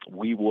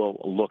we will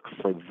look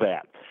for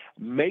that.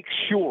 Make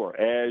sure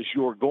as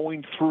you're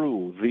going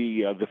through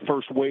the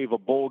first wave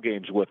of bowl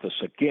games with us,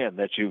 again,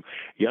 that you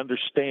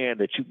understand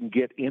that you can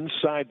get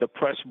inside the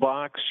press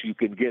box. You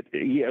can get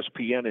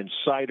ESPN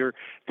Insider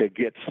to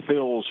get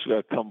Phil's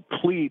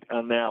complete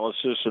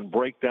analysis and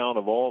breakdown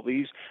of all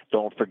these.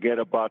 Don't forget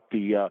about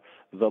the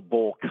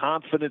bowl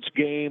confidence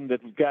game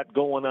that we've got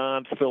going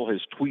on. Phil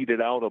has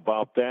tweeted out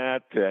about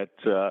that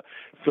at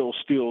Phil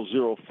Steele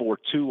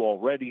 042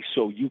 already,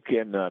 so you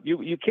can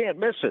you can't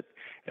miss it.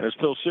 And as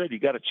Phil said, you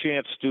got a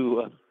chance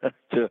to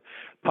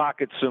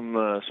pocket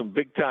some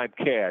big time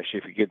cash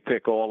if you can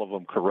pick all of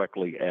them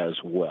correctly as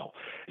well.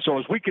 So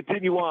as we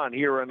continue on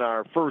here in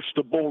our first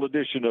bowl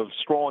edition of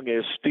Strong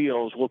as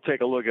Steels, we'll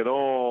take a look at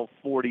all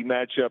 40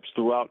 matchups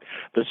throughout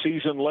the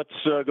season. Let's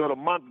go to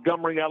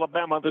Montgomery,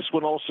 Alabama. This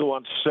one also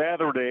on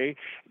Saturday,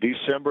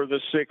 December the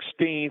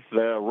 16th,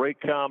 the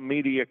Raycom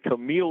Media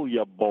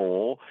Camellia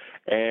Bowl.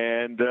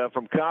 And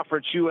from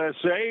Conference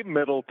USA,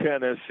 Middle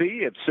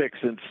Tennessee at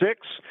 6-6.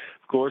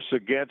 Of course,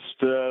 against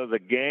the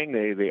gang,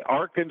 the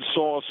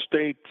Arkansas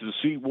State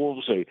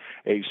Seawolves,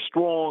 a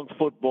strong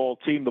football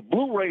team. The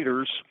Blue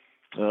Raiders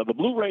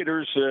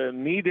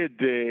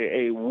needed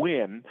a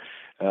win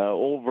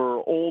over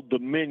Old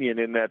Dominion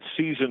in that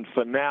season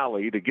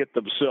finale to get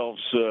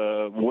themselves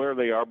where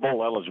they are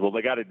bowl eligible.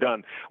 They got it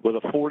done with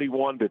a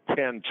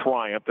 41-10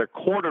 triumph. Their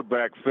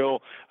quarterback,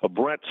 Phil,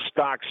 Brent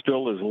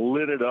Stockstill, has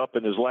lit it up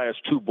in his last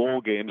 2 bowl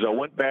games. I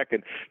went back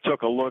and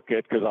took a look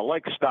at, because I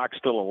like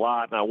Stockstill a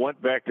lot, and I went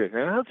back to,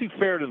 how's he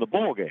fared in the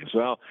bowl games?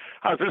 Well,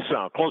 how does this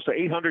sound? Close to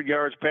 800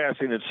 yards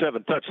passing and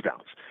 7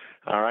 touchdowns.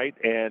 All right,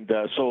 and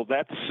so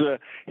that's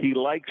he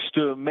likes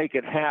to make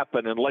it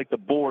happen and light the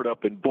board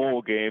up in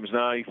bowl games.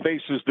 Now he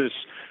faces this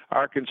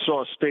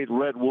Arkansas State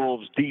Red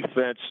Wolves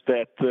defense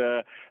that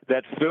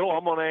Phil,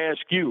 I'm going to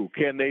ask you,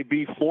 can they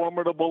be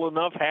formidable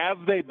enough?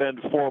 Have they been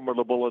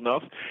formidable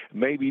enough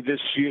maybe this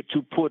year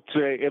to put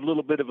a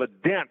little bit of a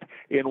dent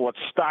in what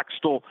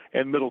Stockstill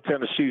and Middle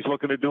Tennessee is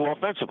looking to do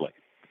offensively?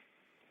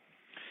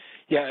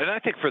 Yeah, and I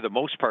think for the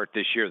most part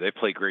this year, they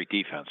play great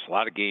defense. A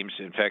lot of games.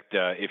 In fact,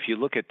 if you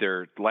look at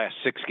their last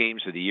 6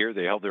 games of the year,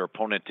 they held their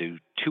opponent to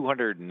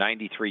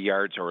 293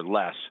 yards or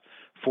less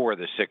 4 of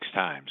the 6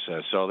 times.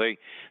 So they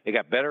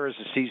got better as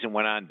the season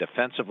went on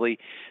defensively.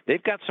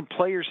 They've got some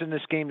players in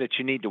this game that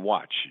you need to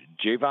watch.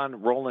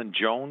 Javon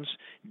Roland-Jones,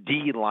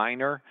 D.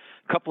 Liner,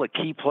 a couple of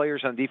key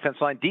players on the defense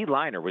line. D.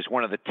 Liner was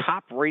one of the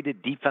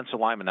top-rated defensive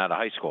linemen out of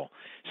high school,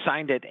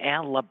 signed at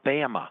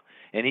Alabama.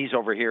 And he's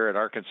over here at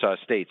Arkansas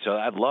State. So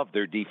I love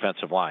their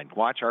defensive line.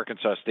 Watch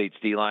Arkansas State's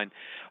D-line.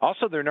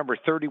 Also, they're number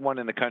 31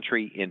 in the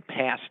country in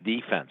pass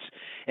defense.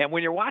 And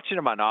when you're watching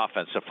them on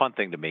offense, a fun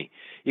thing to me,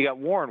 you got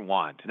Warren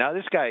Wand. Now,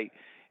 this guy,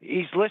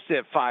 he's listed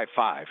at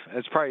 5'5".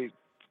 That's probably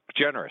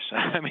generous.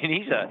 I mean,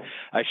 he's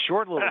a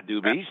short little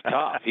dude, but he's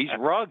tough. He's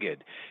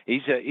rugged.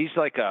 He's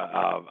like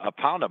a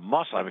pound of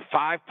muscle. I mean,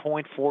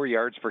 5.4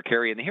 yards per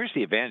carry. And here's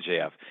the advantage they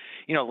have.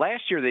 You know,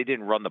 last year they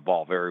didn't run the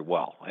ball very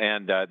well,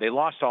 and they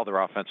lost all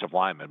their offensive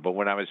linemen. But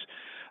when I was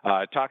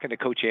talking to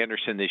Coach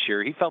Anderson this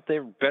year, he felt they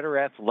were better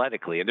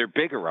athletically, and they're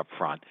bigger up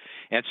front.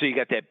 And so you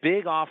got that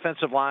big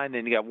offensive line,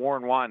 and you got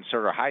Warren Wand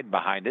sort of hiding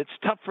behind it. It's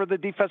tough for the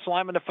defensive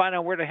lineman to find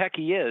out where the heck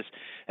he is.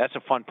 That's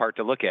a fun part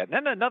to look at. And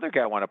then another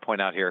guy I want to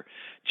point out here,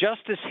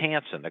 Justice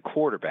Hansen, the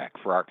quarterback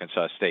for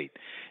Arkansas State.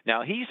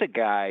 Now, he's a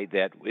guy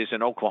that is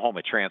an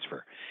Oklahoma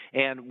transfer.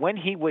 And when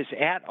he was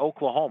at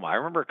Oklahoma, I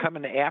remember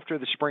coming after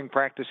the spring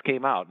practice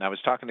came out, and I was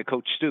talking to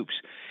Coach Stoops,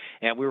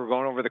 and we were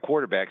going over the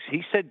quarterbacks.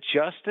 He said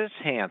Justice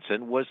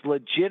Hansen was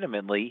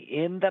legitimately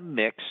in the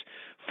mix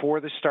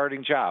for the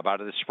starting job out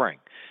of the spring.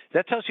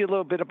 That tells you a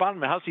little bit about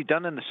him. How's he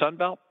done in the Sun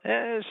Belt?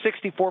 64%,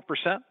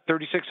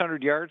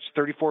 3,600 yards,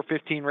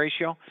 34-15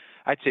 ratio.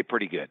 I'd say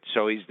pretty good.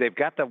 So they've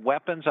got the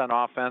weapons on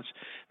offense.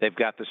 They've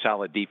got the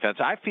solid defense.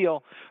 I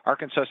feel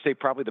Arkansas State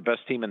probably the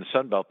best team in the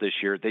Sun Belt this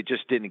year. They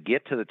just didn't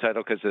get to the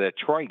title because of that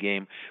Troy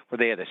game where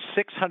they had a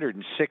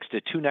 606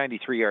 to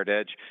 293 yard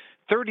edge,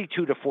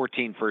 32 to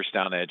 14 first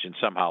down edge, and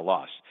somehow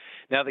lost.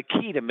 Now, the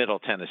key to Middle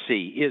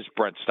Tennessee is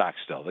Brent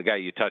Stockstill, the guy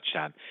you touched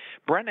on.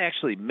 Brent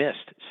actually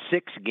missed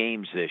 6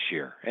 games this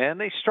year, and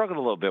they struggled a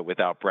little bit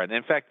without Brent.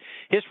 In fact,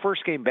 his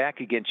first game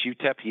back against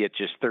UTEP, he had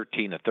just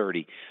 13 of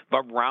 30,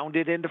 but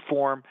rounded into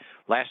form.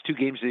 Last 2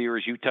 games of the year,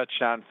 as you touched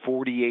on,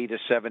 48 to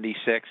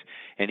 76,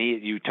 and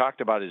you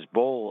talked about his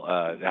bowl,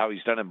 how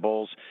he's done in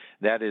bowls.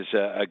 That is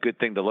a good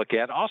thing to look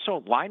at.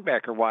 Also,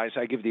 linebacker-wise,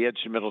 I give the edge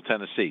to Middle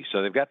Tennessee.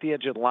 So they've got the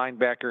edge of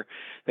linebacker.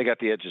 They got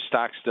the edge of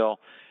Stockstill.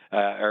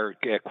 Or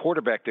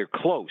quarterback, they're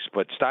close,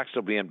 but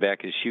Stockstill being back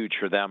is huge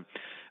for them.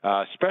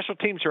 Special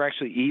teams are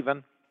actually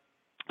even.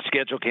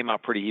 Schedule came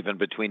out pretty even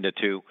between the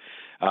two.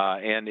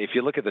 And if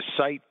you look at the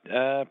site,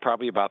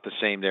 probably about the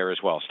same there as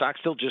well.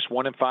 Stockstill just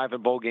 1-5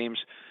 in bowl games.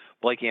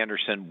 Blake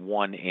Anderson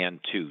 1-2.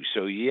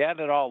 So you add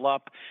it all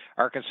up,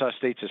 Arkansas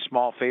State's a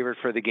small favorite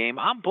for the game.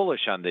 I'm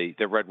bullish on the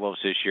Red Wolves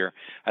this year.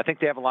 I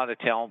think they have a lot of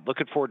talent.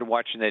 Looking forward to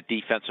watching that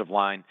defensive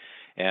line.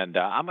 And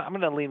I'm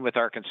going to lean with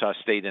Arkansas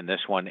State in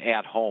this one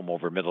at home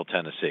over Middle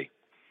Tennessee.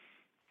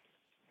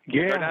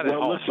 Yeah, not at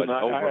home, but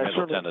over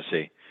Middle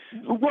Tennessee.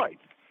 Right.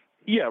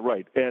 Yeah,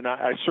 right. And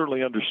I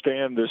certainly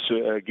understand this,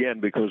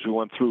 again, because we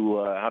went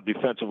through how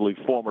defensively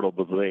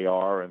formidable they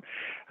are. And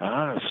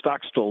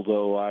Stockstill,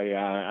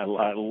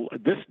 though,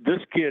 this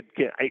kid,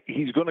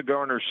 he's going to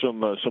garner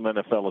some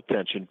NFL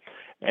attention.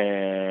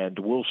 And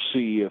we'll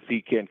see if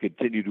he can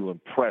continue to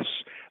impress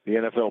the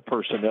NFL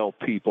personnel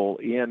people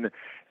in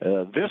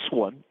this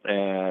one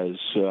as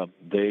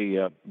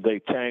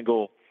they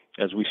tangle,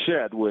 as we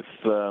said, with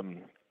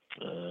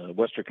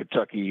Western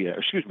Kentucky,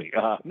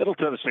 Middle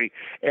Tennessee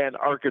and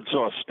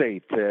Arkansas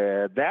State.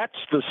 That's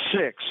the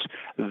 6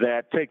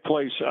 that take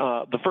place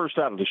the first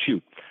out of the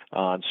chute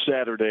on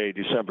Saturday,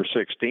 December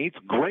 16th.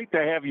 Great to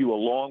have you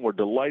along. We're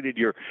delighted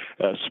you're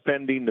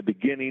spending the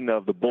beginning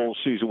of the bowl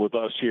season with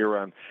us here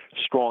on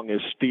Strong as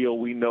Steel.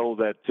 We know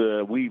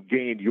that we've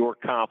gained your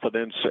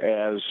confidence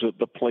as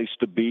the place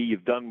to be.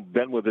 You've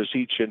been with us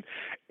each and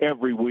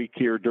every week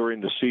here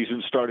during the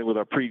season, starting with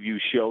our preview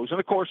shows. And,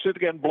 of course,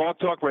 again, Blog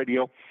Talk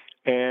Radio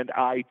and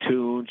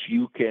iTunes.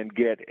 You can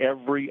get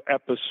every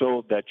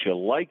episode that you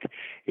like.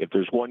 If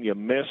there's one you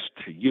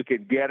missed, you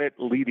can get it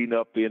leading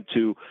up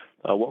into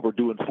what we're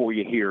doing for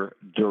you here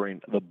during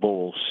the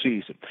bowl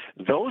season.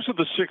 Those are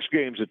the 6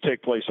 games that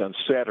take place on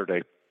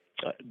Saturday,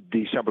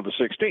 December the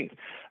 16th.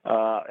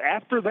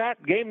 After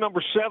that, game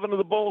number 7 of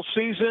the bowl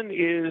season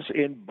is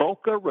in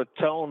Boca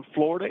Raton,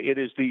 Florida. It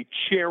is the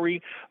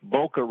Cherry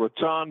Boca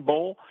Raton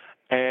Bowl,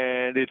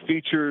 and it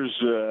features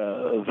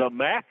the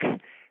MAC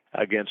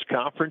against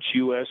Conference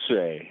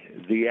USA.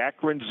 The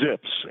Akron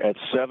Zips at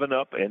 7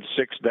 up and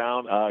 6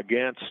 down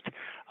against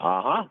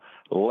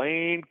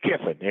Lane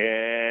Kiffin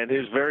and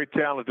his very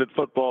talented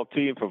football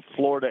team from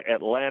Florida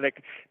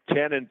Atlantic,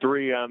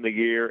 10-3 on the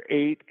year,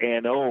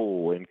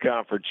 8-0 in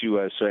Conference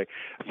USA.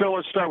 Phil,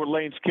 let's start with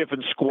Lane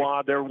Kiffin's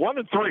squad. They're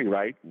 1-3,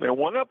 right? They're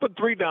 1 up and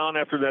 3 down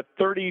after that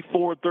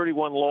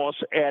 34-31 loss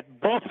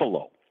at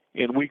Buffalo.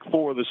 in week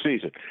 4 of the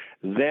season.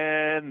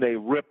 Then they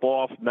rip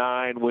off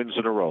 9 wins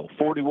in a row.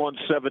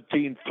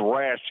 41-17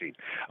 thrashing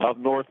of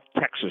North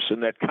Texas in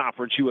that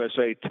Conference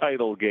USA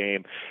title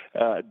game.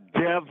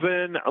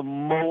 Devin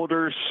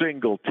Motor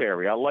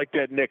Singletary. I like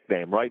that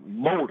nickname, right?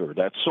 Motor,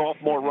 that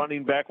sophomore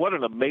running back. What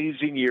an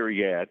amazing year he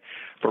had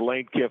for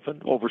Lane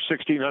Kiffin. Over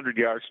 1,600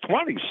 yards,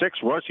 26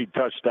 rushing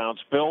touchdowns,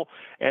 Phil,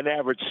 and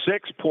averaged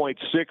 6.6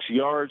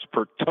 yards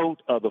per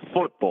tote of the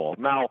football.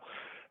 Now,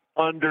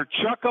 under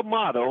Chuck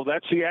Amato,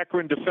 that's the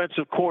Akron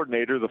defensive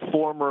coordinator, the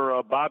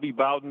former Bobby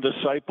Bowden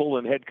disciple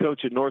and head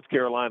coach at North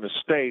Carolina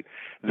State,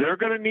 they're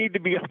going to need to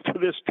be up to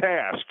this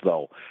task,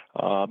 though.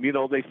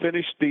 They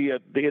finished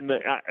in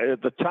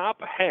the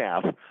top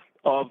half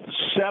of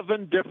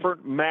 7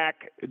 different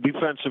MAC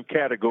defensive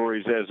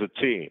categories as a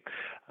team.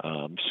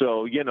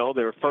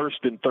 They're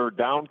first in third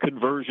down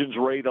conversions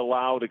rate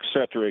allowed, et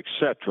cetera, et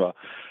cetera.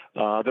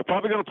 They're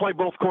probably going to play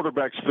both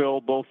quarterbacks, Phil,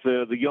 both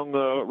the young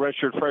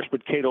redshirt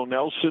freshman Cato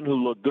Nelson, who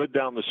looked good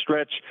down the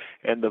stretch,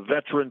 and the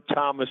veteran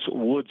Thomas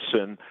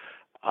Woodson.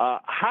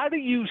 How do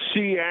you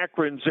see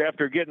Akron's,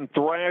 after getting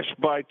thrashed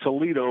by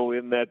Toledo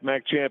in that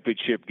MAC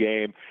championship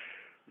game,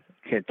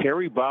 can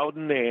Terry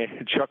Bowden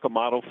and Chuck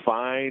Amato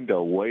find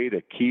a way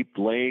to keep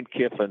Lane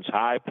Kiffin's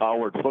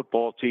high-powered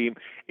football team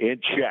in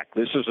check?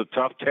 This is a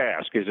tough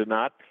task, is it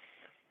not?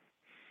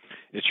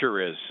 It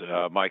sure is,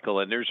 Michael,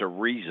 and there's a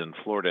reason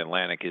Florida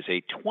Atlantic is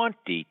a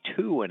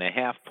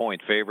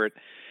 22.5-point favorite,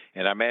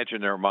 and I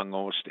imagine they're among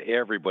almost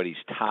everybody's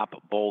top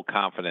bowl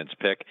confidence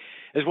pick,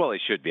 as well they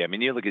should be. I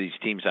mean, you look at these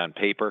teams on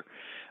paper,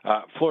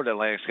 Florida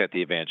Atlantic's got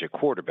the advantage of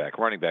quarterback,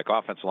 running back,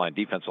 offensive line,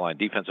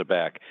 defensive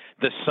back.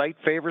 The site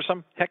favors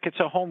them. Heck, it's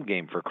a home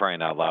game for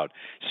crying out loud.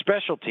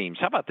 Special teams,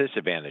 how about this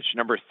advantage?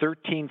 Number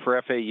 13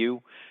 for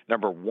FAU,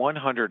 number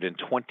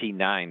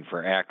 129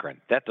 for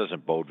Akron. That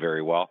doesn't bode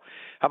very well.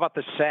 How about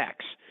the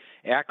sacks?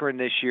 Akron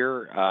this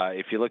year,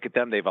 if you look at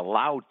them, they've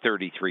allowed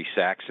 33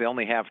 sacks. They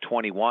only have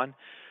 21.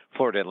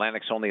 Florida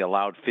Atlantic's only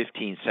allowed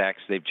 15 sacks.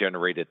 They've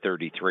generated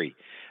 33.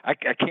 I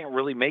can't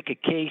really make a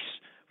case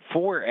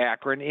for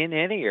Akron in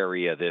any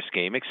area of this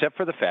game, except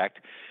for the fact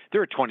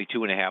they're a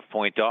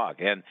 22.5-point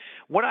dog. And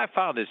what I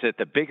found is that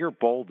the bigger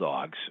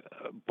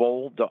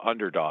the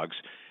underdogs,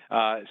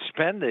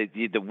 spend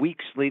the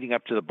weeks leading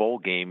up to the bowl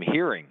game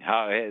hearing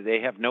how they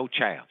have no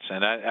chance.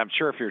 And I'm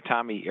sure if you're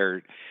Tommy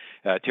or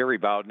Terry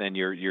Bowden and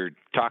you're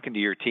talking to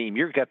your team,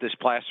 you've got this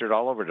plastered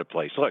all over the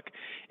place. Look,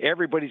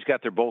 everybody's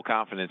got their bowl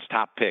confidence.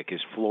 Top pick is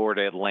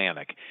Florida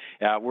Atlantic.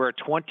 We're a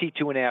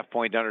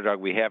 22.5-point underdog.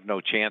 We have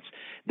no chance.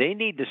 They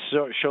need to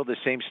show the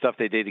same stuff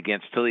they did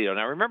against Toledo.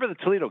 Now, remember the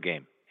Toledo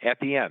game at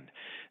the end.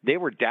 They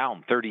were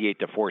down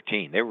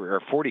 38-14. They were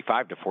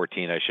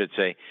 45-14, I should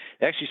say.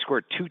 They actually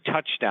scored 2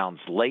 touchdowns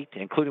late,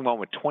 including one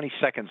with 20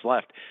 seconds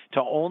left, to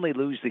only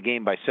lose the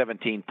game by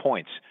 17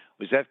 points.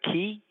 Was that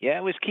key? Yeah,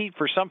 it was key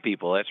for some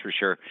people, that's for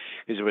sure,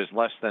 because it was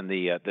less than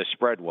the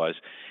spread was.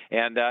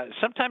 And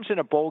sometimes in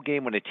a bowl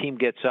game, when a team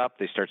gets up,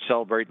 they start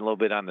celebrating a little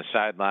bit on the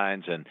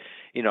sidelines and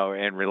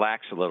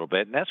relax a little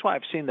bit. And that's why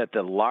I've seen that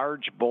the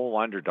large bowl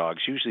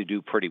underdogs usually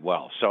do pretty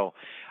well. So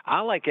I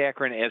like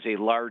Akron as a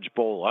large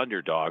bowl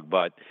underdog,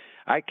 but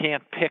I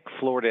can't pick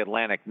Florida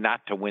Atlantic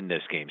not to win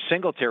this game.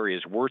 Singletary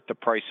is worth the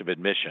price of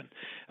admission.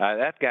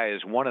 That guy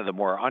is one of the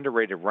more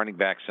underrated running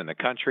backs in the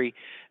country.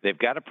 They've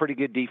got a pretty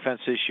good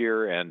defense this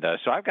year, and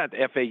so I've got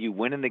FAU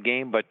winning the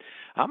game, but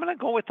I'm going to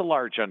go with the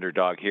large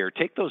underdog here.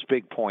 Take those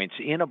big points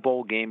in a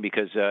bowl game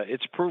because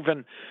it's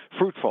proven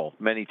fruitful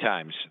many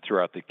times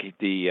throughout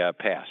the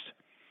past.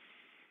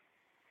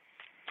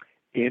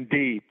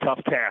 Indeed. Tough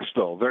task,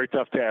 though. Very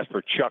tough task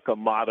for Chuck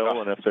Amato.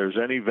 And if there's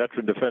any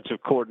veteran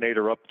defensive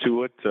coordinator up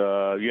to it,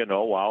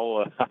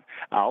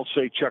 I'll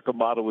say Chuck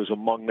Amato is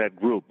among that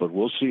group. But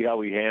we'll see how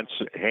he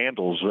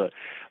handles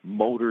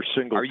Motor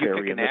Singletary. Are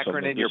you picking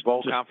Akron in your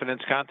bowl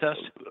confidence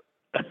contest?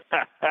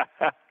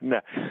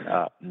 No,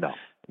 I'm not.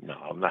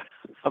 I'm not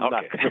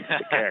going to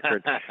pick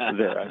Akron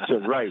there. I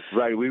said,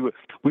 right.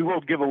 We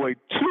won't give away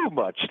too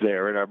much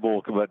there in our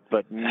bowl,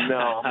 but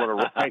no,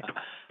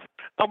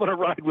 I'm going to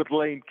ride with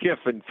Lane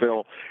Kiffin,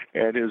 Phil,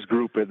 and his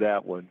group in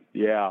that one.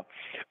 Yeah,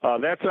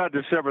 that's on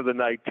December the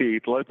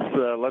 19th.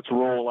 Let's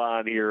roll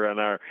on here on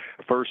our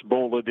first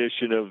bowl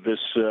edition of this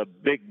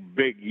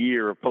big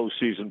year of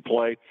postseason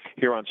play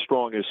here on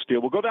Strong as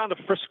Steel. We'll go down to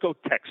Frisco,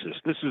 Texas.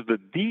 This is the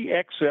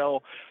DXL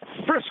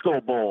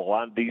Frisco Bowl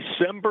on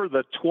December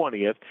the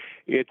 20th.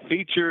 It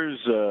features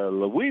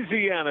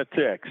Louisiana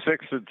Tech,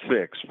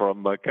 6-6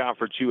 from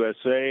Conference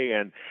USA,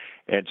 and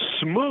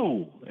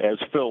SMU, as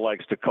Phil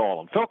likes to call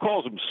them. Phil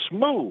calls them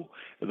SMU,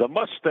 the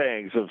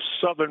Mustangs of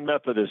Southern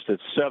Methodist at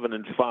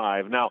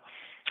 7-5. Now,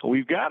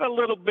 we've got a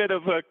little bit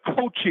of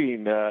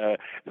coaching,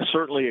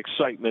 certainly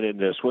excitement in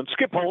this one.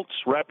 Skip Holtz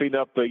wrapping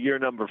up year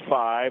number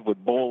 5 with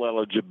bowl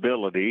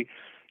eligibility.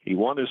 He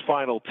won his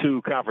final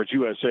 2 Conference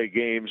USA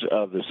games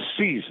of the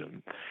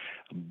season.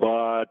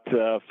 But,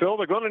 Phil,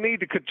 they're going to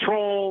need to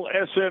control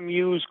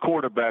SMU's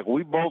quarterback.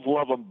 We both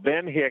love him,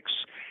 Ben Hicks,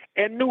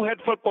 and new head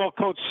football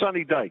coach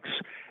Sonny Dykes.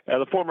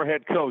 the former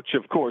head coach,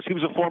 of course. He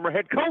was a former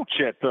head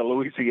coach at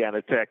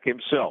Louisiana Tech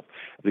himself,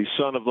 the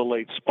son of the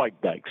late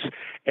Spike Dykes.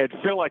 And,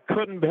 Phil, I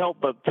couldn't help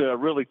but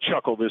really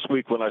chuckle this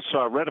week when I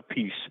read a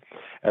piece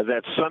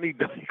that Sonny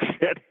Dykes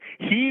said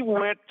he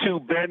went to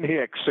Ben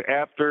Hicks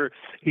after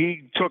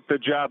he took the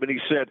job, and he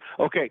said,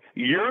 okay,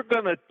 you're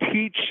going to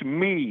teach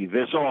me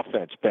this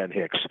offense, Ben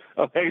Hicks.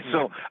 Okay,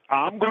 so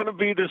I'm going to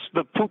be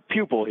the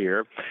pupil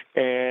here,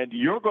 and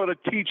you're going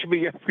to teach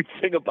me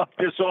everything about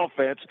this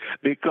offense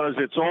because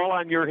it's all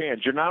on your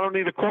hands. You're not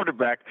only the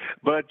quarterback,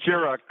 but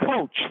you're a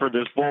coach for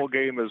this ball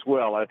game as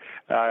well.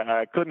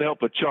 I couldn't help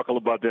but chuckle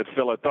about that,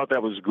 Phil. I thought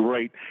that was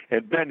great.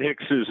 And Ben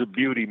Hicks is a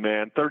beauty,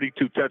 man.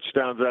 32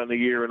 touchdowns on the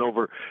year and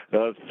over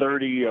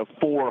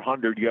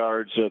 3,400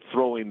 yards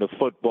throwing the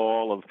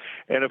football.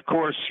 And of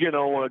course, you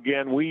know,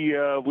 again,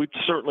 we've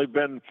certainly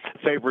been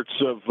favorites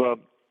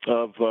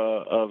of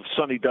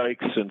Sonny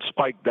Dykes and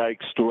Spike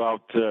Dykes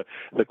throughout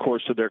the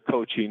course of their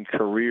coaching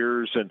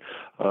careers. And,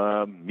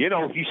 you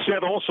know, he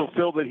said also,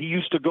 Phil, that he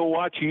used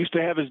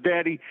to have his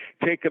daddy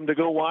take him to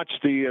go watch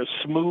the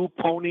Smooth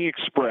Pony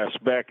Express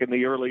back in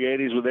the early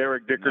 80s with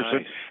Eric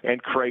Dickerson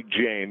and Craig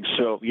James.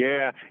 So,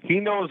 yeah, he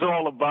knows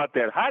all about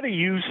that. How do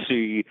you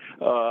see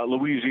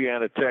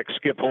Louisiana Tech,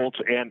 Skip Holtz,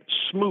 and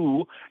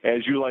Smooth,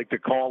 as you like to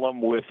call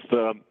them, with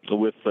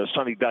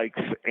Sonny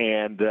Dykes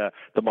and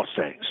the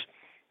Mustangs?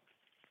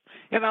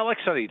 And I like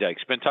Sonny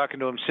Dykes. Been talking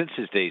to him since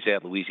his days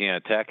at Louisiana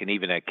Tech and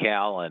even at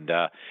Cal. And,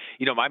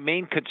 you know, my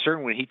main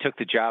concern when he took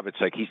the job, it's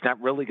like he's not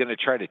really going to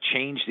try to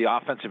change the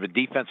offensive and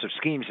defensive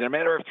schemes in a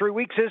matter of 3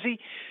 weeks, is he?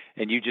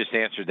 And you just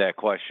answered that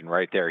question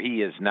right there.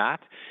 He is not.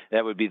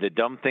 That would be the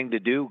dumb thing to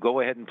do. Go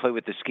ahead and play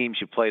with the schemes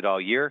you played all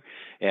year.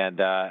 And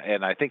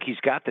I think he's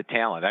got the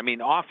talent. I mean,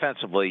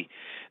 offensively,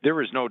 there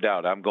is no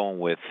doubt I'm going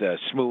with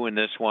Smoo in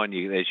this one.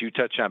 As you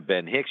touch on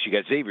Ben Hicks, you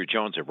got Xavier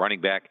Jones at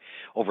running back,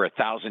 over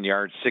 1,000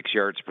 yards, 6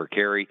 yards per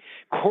carry.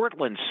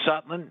 Cortland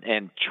Sutton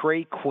and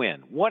Trey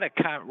Quinn. What a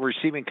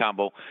receiving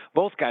combo.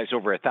 Both guys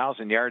over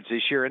 1,000 yards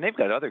this year. And they've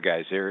got other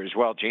guys there as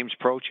well. James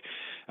Proch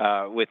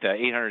with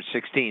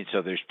 816.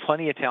 So there's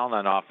plenty of talent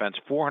on offense,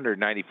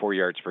 494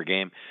 yards per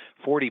game,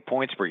 40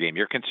 points per game.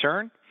 Your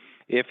concern,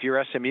 if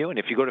you're SMU, and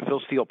if you go to Phil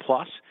Steele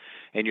Plus,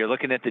 and you're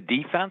looking at the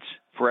defense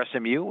for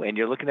SMU, and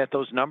you're looking at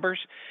those numbers,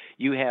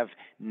 you have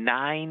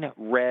 9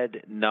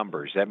 red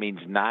numbers. That means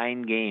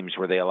 9 games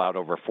where they allowed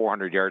over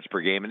 400 yards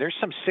per game, and there's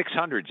some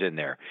 600s in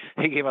there.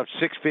 They gave up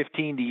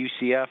 615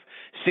 to UCF,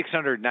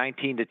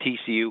 619 to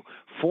TCU,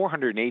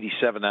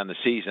 487 on the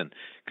season.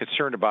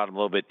 Concerned about them a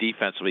little bit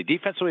defensively.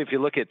 Defensively, if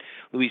you look at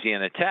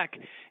Louisiana Tech,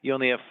 you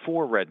only have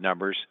 4 red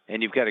numbers,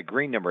 and you've got a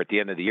green number at the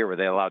end of the year where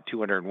they allowed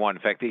 201.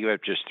 In fact, they gave up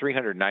just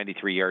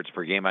 393 yards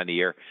per game on the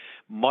year.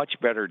 Much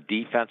better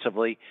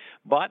defensively.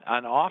 But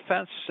on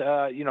offense,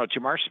 you know,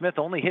 Jamar Smith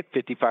only hit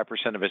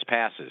 55% of his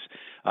passes.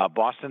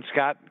 Boston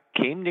Scott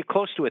came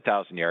close to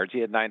 1,000 yards. He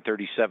had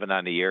 937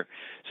 on the year.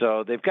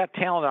 So they've got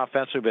talent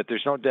offensively, but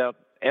there's no doubt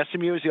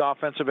SMU is the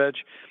offensive edge.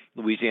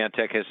 Louisiana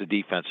Tech has the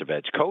defensive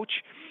edge. Coach,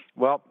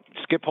 well,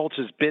 Skip Holtz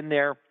has been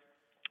there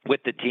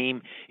with the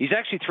team. He's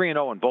actually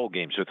 3-0 in bowl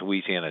games with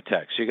Louisiana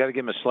Tech, so you got to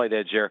give him a slight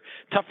edge there.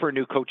 Tough for a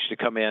new coach to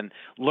come in,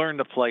 learn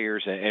the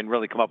players, and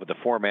really come up with the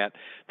format.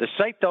 The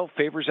site, though,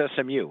 favors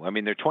SMU. I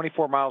mean, they're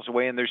 24 miles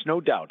away, and there's no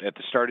doubt at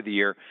the start of the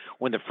year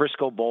when the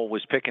Frisco Bowl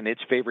was picking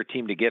its favorite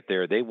team to get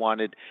there, they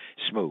wanted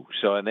SMU.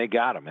 So, and they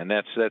got him, and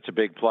that's a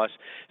big plus.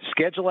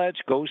 Schedule edge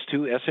goes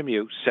to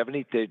SMU,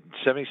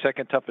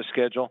 72nd toughest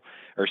schedule,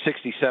 or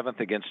 67th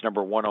against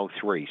number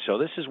 103. So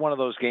this is one of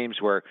those games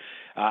where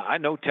I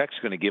know Tech's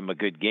going to give them a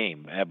good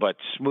game, but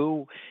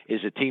SMU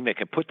is a team that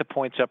can put the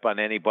points up on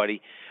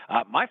anybody.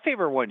 My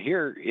favorite one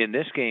here in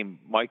this game,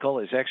 Michael,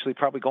 is actually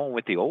probably going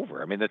with the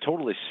over. I mean, the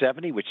total is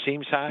 70, which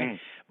seems high,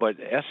 but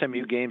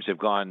SMU games have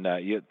gone,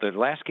 the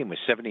last game was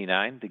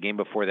 79. The game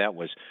before that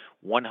was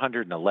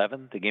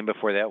 111. The game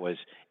before that was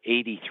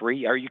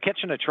 83. Are you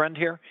catching a trend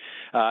here?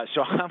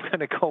 So I'm going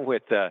to go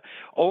with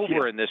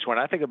over in this one.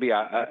 I think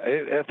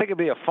it'll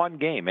be a fun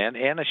game and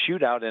a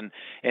shootout and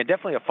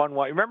definitely a fun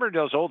one. Remember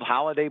those old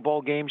Holiday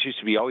Bowl games used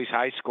to be always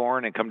high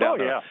scoring and come down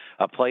to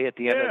a play at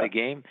the end of the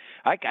game?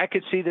 I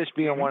could see this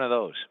being one of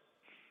those.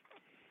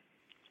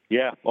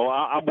 Yeah, well,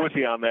 I'm with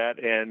you on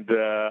that, and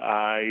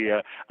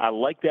I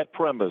like that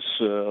premise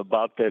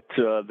about that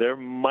there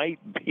might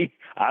be,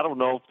 I don't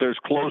know if there's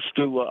close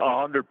to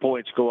 100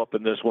 points go up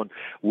in this one.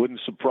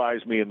 Wouldn't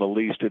surprise me in the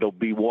least. It'll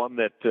be one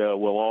that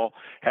we'll all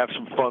have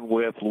some fun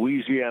with.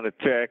 Louisiana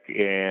Tech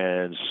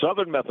and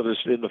Southern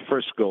Methodist in the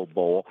Frisco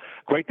Bowl.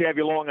 Great to have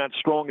you along on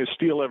Strong as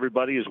Steel,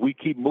 everybody, as we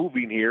keep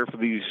moving here for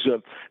these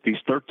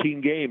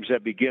 13 games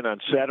that begin on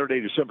Saturday,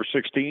 December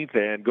 16th,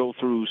 and go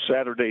through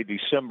Saturday,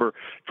 December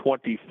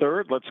 23rd.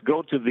 Let's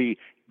go to the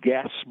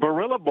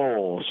Gasparilla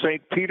Bowl,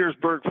 St.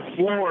 Petersburg,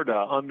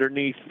 Florida,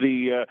 underneath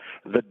the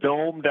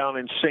dome down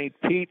in St.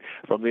 Pete.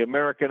 From the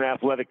American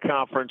Athletic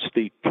Conference,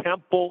 the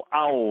Temple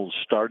Owls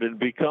started to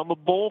become a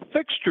bowl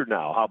fixture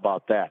now. How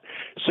about that?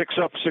 6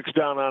 up, 6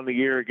 down on the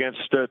year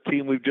against a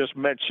team we've just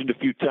mentioned a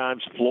few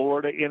times,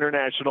 Florida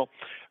International.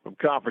 From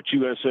Conference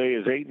USA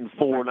is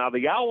 8-4. Now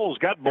the Owls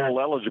got bowl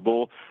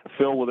eligible,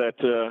 Phil, with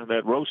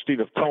that roasting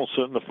of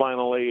Tulsa in the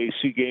final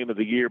AAC game of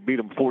the year, beat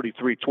them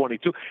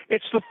 43-22.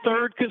 It's the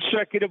third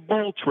consecutive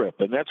bowl trip,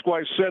 and that's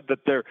why I said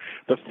that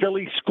the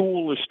Philly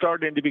school is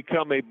starting to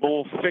become a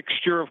bowl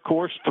fixture. Of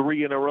course,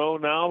 3 in a row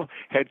now.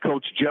 Head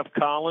coach Jeff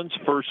Collins,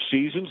 first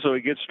season, so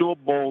he gets to a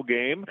bowl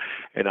game,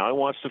 and now he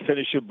wants to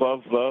finish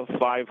above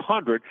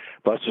 500.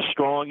 But it's a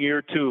strong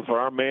year too for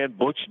our man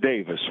Butch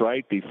Davis,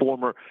 right? The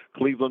former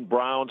Cleveland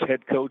Browns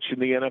head coach in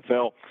the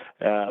NFL,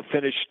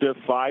 finished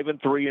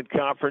 5-3 in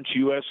Conference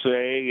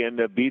USA and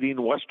beating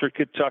Western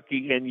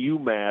Kentucky and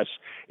UMass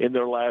in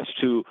their last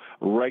 2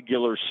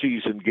 regular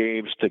season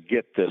games to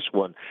get this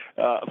one.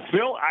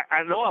 Phil,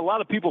 I know a lot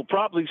of people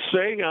probably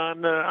say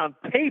on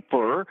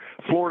paper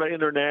Florida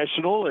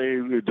International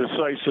a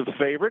decisive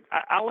favorite.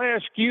 I'll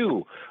ask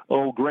you,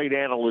 oh great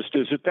analyst,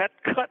 is it that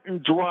cut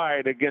and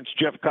dried against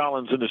Jeff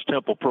Collins and his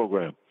Temple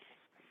program?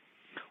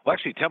 Well,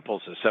 actually,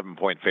 Temple's a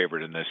 7-point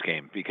favorite in this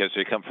game because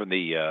they come from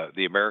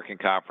the American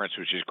Conference,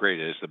 which is great.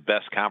 It is the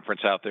best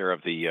conference out there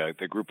of the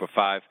group of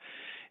 5,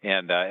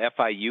 and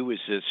FIU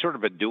is sort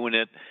of been doing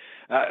it.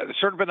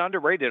 Sort of been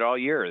underrated all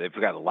year.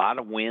 They've got a lot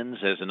of wins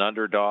as an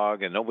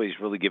underdog, and nobody's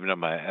really given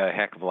them a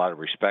heck of a lot of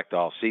respect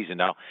all season.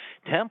 Now,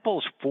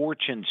 Temple's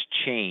fortunes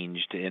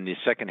changed in the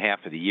second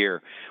half of the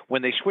year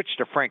when they switched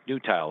to Frank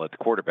Newtile at the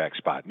quarterback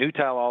spot.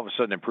 Newtile all of a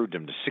sudden improved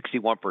him to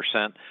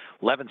 61%,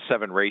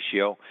 11-7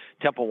 ratio.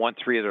 Temple won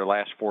 3 of their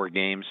last 4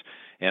 games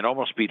and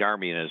almost beat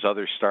Army in his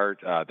other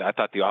start. I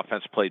thought the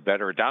offense played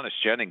better. Adonis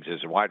Jennings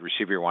is a wide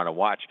receiver you want to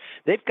watch.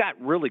 They've got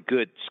really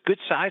good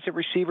size at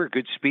receiver,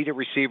 good speed at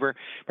receiver.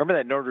 Remember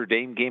that Notre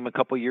Dame game a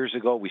couple years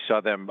ago? We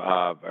saw them,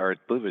 or I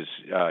believe it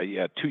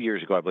was 2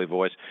 years ago, I believe it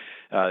was.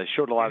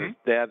 Showed a lot of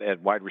that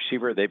at wide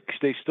receiver. They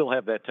still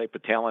have that type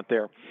of talent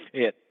there.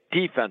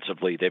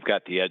 Defensively, they've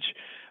got the edge,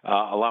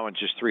 allowing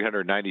just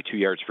 392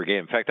 yards per game.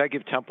 In fact, I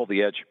give Temple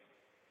the edge.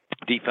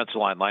 Defensive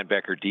line,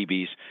 linebacker,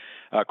 DBs,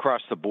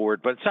 across the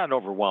board, but it's not an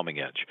overwhelming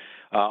edge.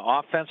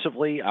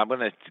 Offensively, I'm going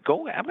to have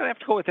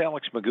to go with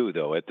Alex Magoo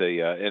though.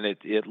 And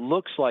it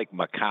looks like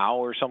Macau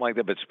or something like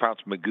that, but it's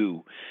pronounced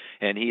Magoo,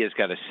 and he has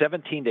got a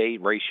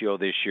 17-8 ratio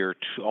this year,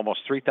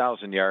 almost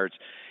 3,000 yards.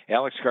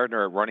 Alex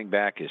Gardner at running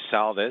back is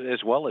solid,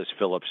 as well as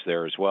Phillips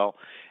there as well,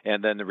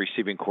 and then the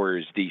receiving core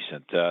is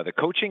decent. The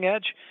coaching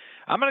edge,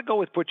 I'm going to go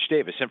with Butch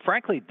Davis. And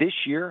frankly, this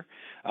year,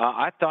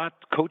 I thought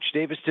Coach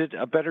Davis did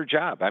a better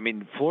job. I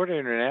mean, Florida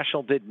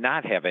International did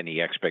not have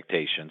any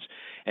expectations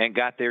and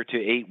got there to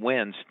 8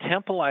 wins.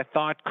 Temple, I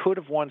thought, could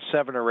have won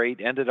 7 or 8,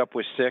 ended up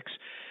with 6.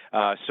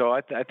 So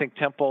I think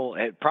Temple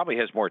probably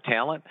has more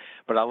talent,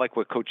 but I like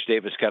what Coach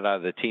Davis got out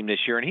of the team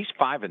this year, and he's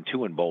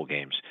 5-2 in bowl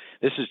games.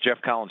 This is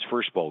Jeff Collins'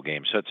 first bowl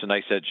game, so it's a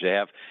nice edge to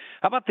have.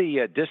 How about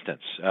the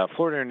distance?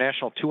 Florida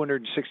International,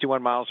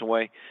 261 miles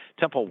away.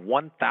 Temple,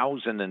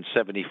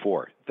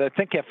 1,074. I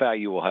think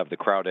FIU will have the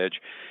crowd edge,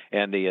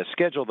 and the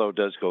schedule, though,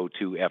 does go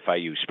to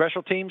FIU.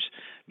 Special teams,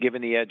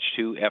 giving the edge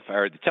to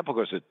the Temple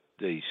goes to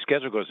the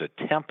schedule goes to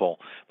Temple,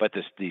 but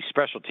the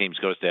special teams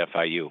goes to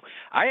FIU.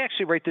 I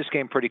actually rate this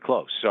game pretty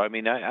close. So, I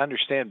mean, I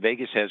understand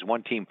Vegas has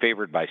one team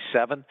favored by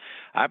 7.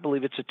 I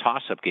believe it's a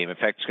toss-up game. In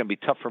fact, it's going to be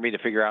tough for me to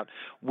figure out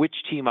which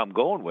team I'm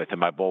going with in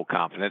my bowl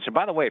confidence. And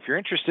by the way, if you're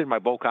interested in my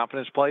bowl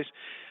confidence plays,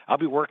 I'll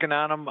be working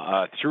on them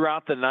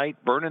throughout the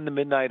night, burning the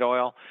midnight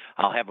oil.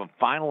 I'll have them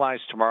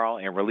finalized tomorrow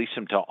and release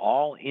them to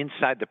all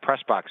Inside the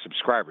Press Box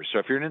subscribers. So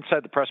if you're an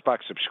Inside the Press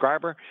Box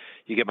subscriber,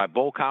 you get my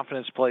bowl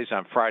confidence plays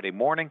on Friday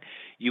morning.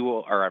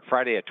 Or on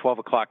Friday at 12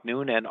 o'clock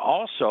noon. And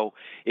also,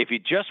 if you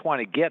just want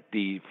to get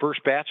the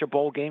first batch of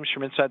bowl games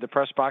from Inside the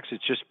Press Box,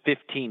 it's just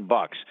 $15.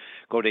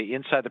 Go to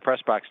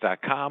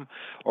InsideThePressBox.com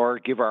or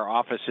give our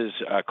offices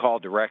a call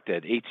direct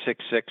at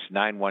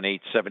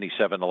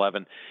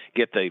 866-918-7711.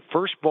 Get the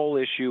first bowl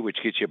issue,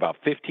 which gets you about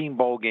 15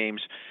 bowl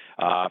games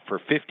for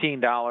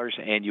 $15,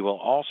 and you will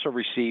also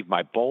receive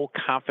my bowl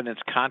confidence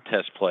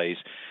contest plays.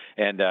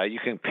 And you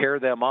can pair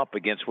them up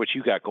against what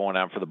you got going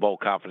on for the Bowl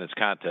Confidence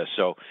Contest.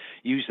 So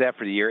use that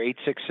for the year,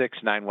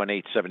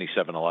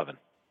 866-918-7711.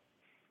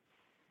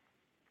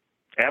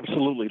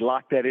 Absolutely.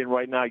 Lock that in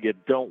right now. You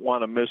don't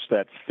want to miss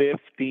that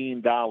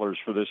 $15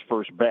 for this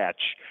first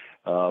batch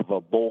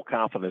of bowl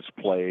confidence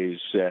plays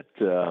at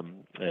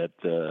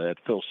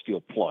Phil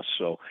Steele Plus.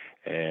 So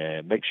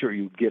make sure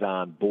you get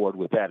on board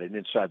with that and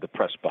Inside the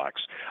Press Box.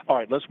 All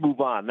right, let's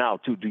move on now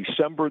to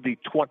December the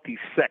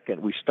 22nd.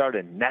 We start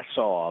in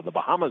Nassau, the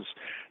Bahamas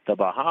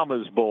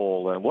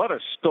Bowl. And what a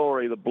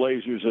story, the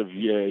Blazers of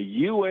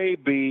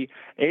UAB,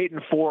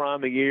 8-4 on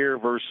the year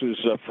versus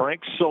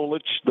Frank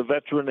Solich, the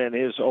veteran, and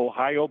his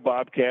Ohio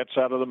Bobcats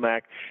out of the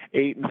MAC,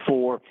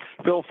 8-4.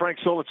 Phil, Frank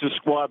Solich's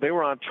squad, they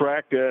were on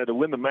track to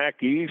win the MAC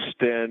back east,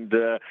 and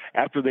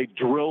after they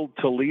drilled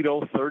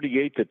Toledo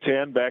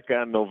 38-10 back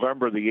on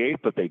November the 8th,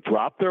 but they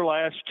dropped their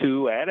last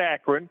two at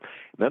Akron.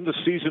 Then the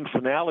season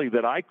finale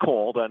that I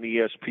called on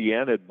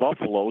ESPN at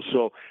Buffalo.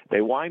 So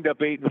they wind up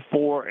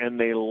 8-4, and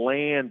they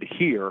land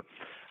here.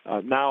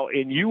 Now,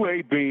 in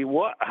UAB,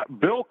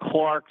 Bill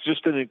Clark,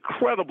 just an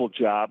incredible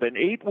job, an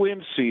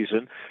 8-win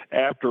season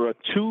after a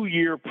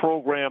 2-year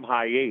program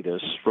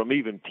hiatus from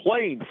even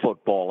playing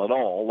football at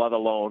all, let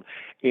alone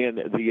in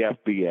the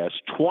FBS.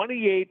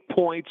 28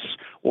 points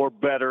or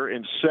better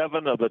in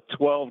 7 of the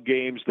 12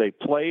 games they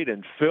played.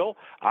 And, Phil,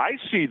 I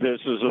see this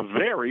as a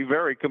very,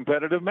 very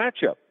competitive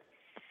matchup.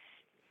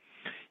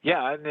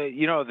 Yeah, and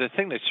the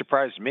thing that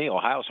surprised me,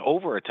 Ohio's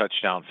over a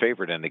touchdown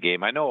favorite in the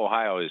game. I know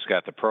Ohio has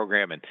got the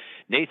program, and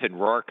Nathan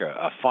Rourke,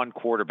 a fun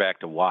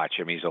quarterback to watch.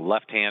 I mean, he's a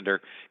left-hander,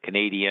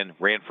 Canadian,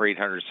 ran for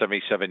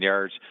 877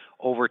 yards,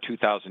 over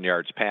 2,000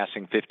 yards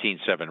passing,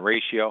 15-7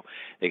 ratio.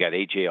 They got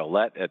A.J.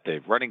 Ouellette at the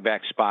running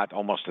back spot,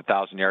 almost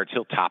 1,000 yards.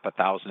 He'll top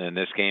 1,000 in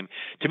this game.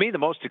 To me, the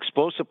most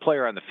explosive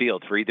player on the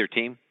field for either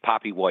team,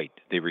 Poppy White,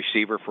 the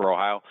receiver for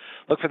Ohio.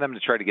 Look for them to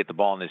try to get the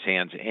ball in his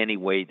hands any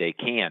way they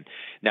can.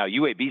 Now,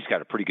 UAB's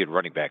got a pretty good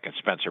running back in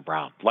Spencer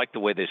Brown. Like the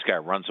way this guy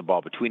runs the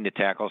ball between the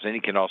tackles, and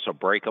he can also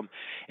break them.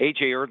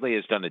 A.J. Eardley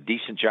has done a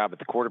decent job at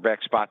the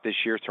quarterback spot this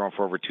year, throwing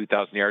for over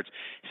 2,000 yards,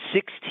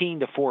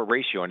 16-4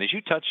 ratio. And as you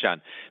touched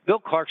on, Bill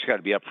Clark's got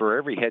to be up for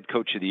every head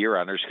coach of the year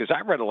honors, because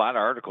I read a lot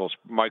of articles,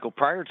 Michael,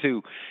 prior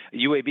to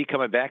UAB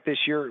coming back this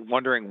year,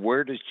 wondering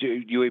where does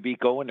UAB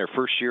go in their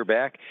first year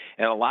back.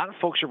 And a lot of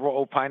folks are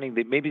opining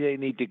that maybe they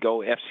need to go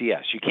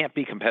FCS. You can't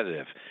be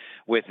competitive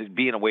with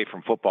being away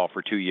from football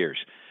for 2 years.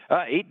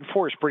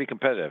 8-4 is pretty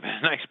competitive.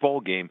 Nice bowl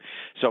game.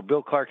 So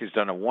Bill Clark has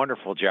done a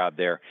wonderful job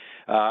there.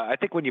 I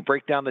think when you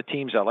break down the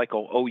teams, I like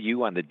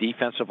OU on the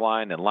defensive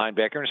line and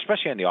linebacker, and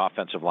especially on the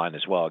offensive line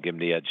as well. I'll give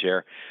them the edge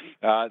there.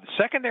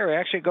 Secondary,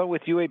 I actually go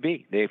with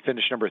UAB. They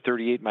finished number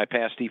 38 in my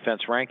past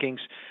defense rankings.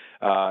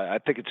 I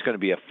think it's going to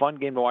be a fun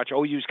game to watch.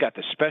 OU's got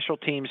the special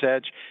teams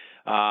edge.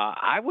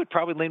 I would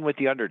probably lean with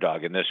the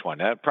underdog in this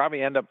one. I'd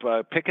probably end up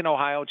picking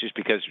Ohio just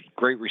because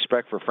great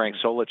respect for Frank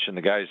Solich and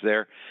the guys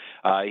there.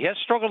 He has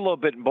struggled a little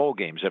bit in bowl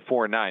games at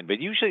 4-9, but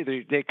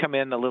usually they come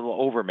in a little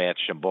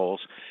overmatched in bowls.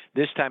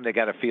 This time they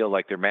got to feel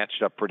like they're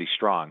matched up pretty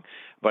strong.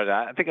 But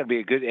I think it'll be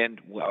a good end.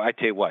 I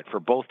tell you what, for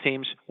both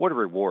teams, what a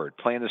reward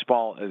playing this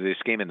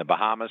game in the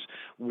Bahamas.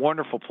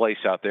 Wonderful place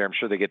out there. I'm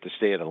sure they get to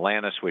stay at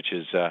Atlantis, which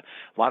is a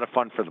lot of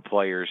fun for the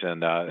players,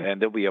 and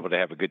they'll be able to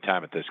have a good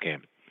time at this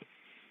game.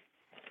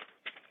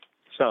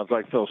 Sounds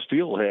like Phil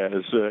Steele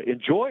has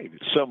enjoyed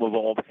some of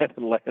all that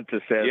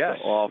Atlantis has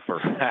to offer.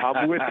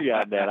 I'm with you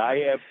on that.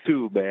 I have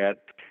too, man.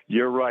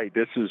 You're right.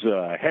 This is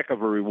a heck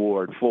of a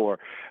reward for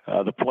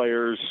the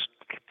players,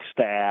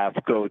 staff,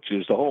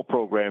 coaches, the whole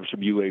programs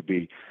from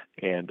UAB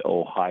and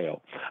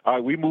Ohio. All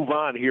right, we move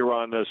on here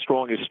on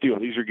Strong as Steel.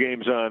 These are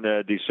games on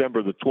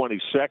December the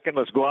 22nd.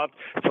 Let's go out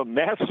from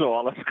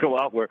Nassau. Let's go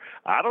out where,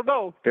 I don't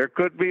know, there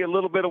could be a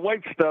little bit of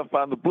white stuff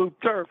on the blue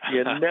turf.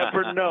 You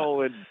never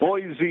know. In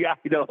Boise,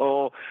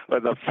 Idaho,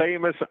 the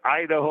famous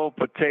Idaho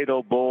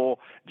Potato Bowl.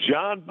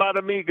 John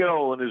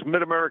Bonamigo and his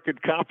Mid-American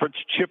Conference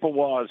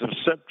Chippewas of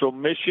Central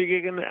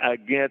Michigan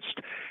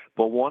against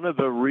one of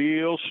the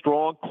real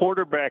strong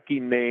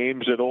quarterbacking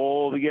names that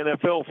all the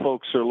NFL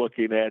folks are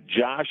looking at,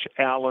 Josh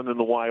Allen and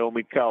the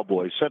Wyoming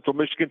Cowboys. Central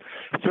Michigan,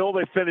 Phil,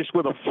 they finished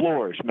with a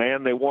flourish,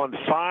 man. They won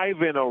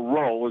 5 in a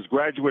row. As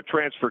graduate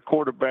transfer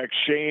quarterback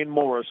Shane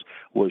Morris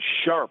was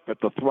sharp at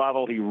the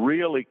throttle. He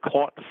really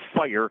caught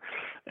fire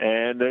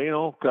and,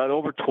 got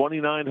over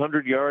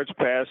 2,900 yards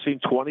passing,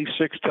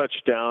 26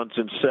 touchdowns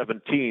in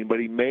 17. But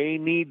he may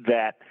need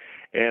that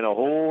and a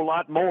whole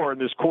lot more in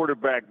this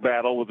quarterback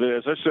battle with,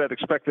 as I said,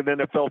 expected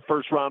NFL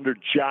first-rounder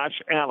Josh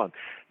Allen.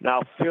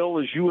 Now, Phil,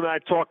 as you and I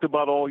talked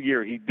about all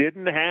year, he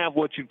didn't have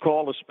what you'd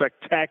call a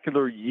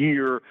spectacular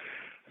year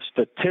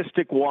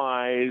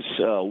statistic-wise,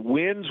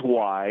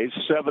 wins-wise,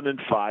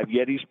 7-5,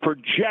 yet he's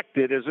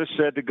projected, as I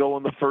said, to go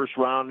in the first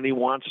round, and he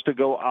wants to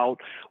go out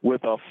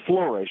with a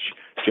flourish.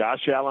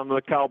 Josh Allen and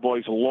the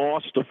Cowboys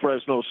lost to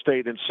Fresno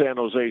State and San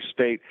Jose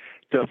State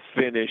to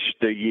finish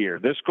the year.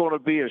 This going to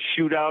be a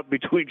shootout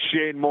between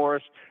Shane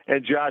Morris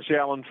and Josh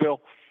Allen, Phil?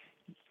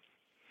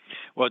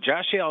 Well,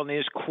 Josh Allen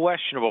is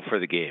questionable for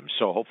the game,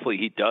 so hopefully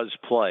he does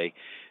play.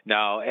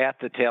 Now, at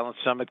the Talent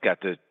Summit, got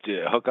to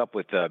hook up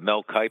with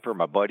Mel Kiper,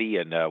 my buddy,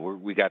 and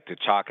we got to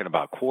talking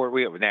about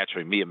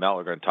naturally, me and Mel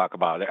are going to talk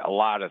about a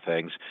lot of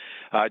things.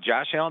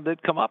 Josh Allen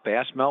did come up,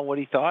 asked Mel what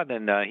he thought,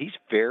 and he's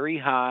very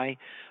high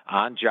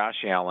on Josh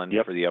Allen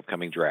for the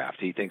upcoming draft.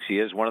 He thinks he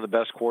is one of the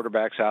best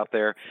quarterbacks out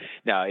there.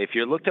 Now, if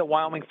you looked at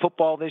Wyoming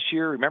football this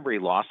year, remember he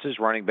lost his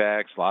running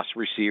backs, lost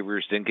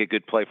receivers, didn't get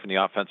good play from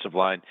the offensive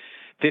line.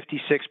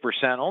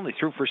 56%, only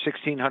threw for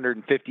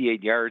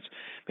 1,658 yards.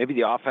 Maybe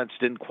the offense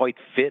didn't quite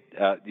fit,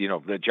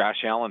 the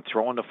Josh Allen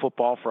throwing the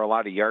football for a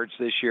lot of yards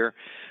this year.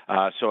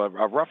 So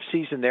a rough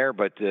season there,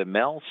 but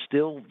Mel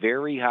still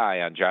very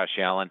high on Josh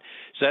Allen.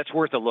 So that's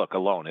worth a look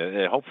alone.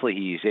 Hopefully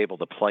he's able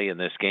to play in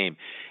this game.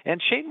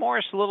 And Shane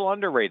Morris, a little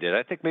underrated.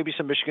 I think maybe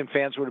some Michigan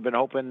fans would have been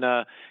hoping,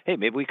 hey,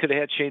 maybe we could have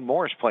had Shane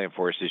Morris playing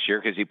for us this year,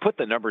 because he put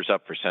the numbers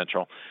up for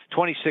Central.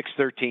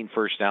 26-13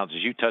 first downs.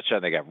 As you touched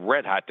on, they got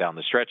red hot down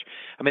the stretch.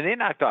 I mean, they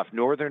knocked off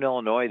Northern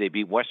Illinois. They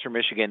beat Western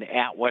Michigan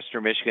at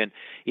Western Michigan,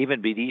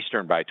 even beat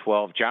Eastern by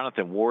 12.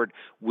 Jonathan Ward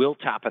will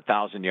top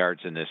 1,000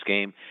 yards in this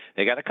game.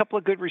 They got a couple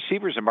of good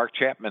receivers in Mark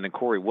Chapman and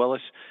Corey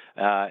Willis.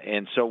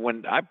 And so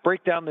when I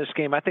break down this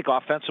game, I think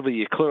offensively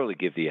you clearly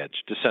give the edge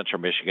to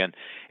Central Michigan.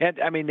 And,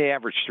 I mean, they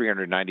average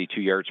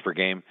 392 yards per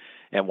game,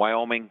 and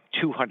Wyoming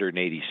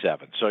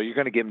 287. So you're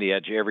going to give them the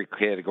edge every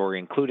category,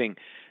 including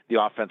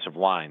the offensive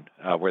line,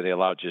 where they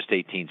allowed just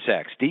 18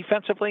 sacks.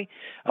 Defensively,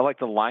 I like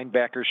the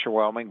linebackers for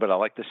Wyoming, but I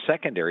like the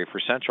secondary for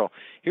Central.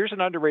 Here's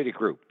an underrated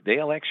group.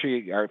 They'll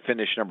actually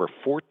finish number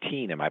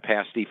 14 in my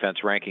pass defense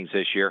rankings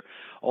this year,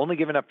 only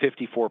giving up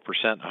 54%,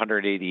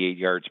 188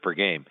 yards per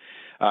game.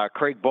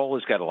 Craig Bowl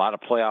has got a lot of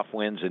playoff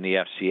wins in the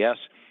FCS.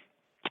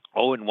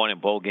 0-1 in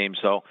bowl games,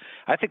 though.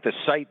 I think the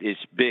site is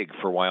big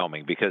for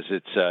Wyoming because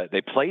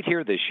they played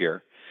here this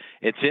year.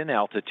 It's in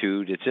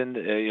altitude. It's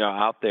in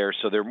out there,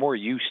 so they're more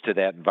used to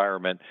that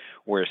environment,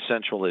 where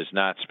Central is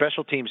not.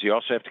 Special teams, you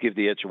also have to give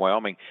the edge to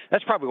Wyoming.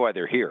 That's probably why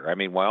they're here. I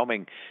mean,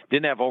 Wyoming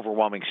didn't have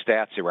overwhelming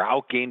stats. They were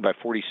outgained by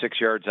 46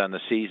 yards on the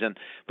season,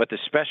 but the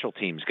special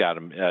teams got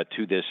them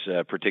to this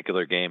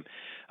particular game.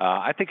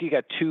 I think you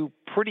got two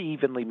pretty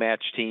evenly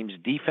matched teams,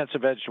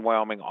 defensive edge to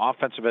Wyoming,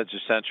 offensive edge to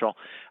Central.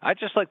 I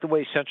just like the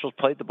way Central's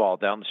played the ball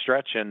down the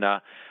stretch, and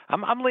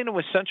I'm leaning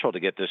with Central to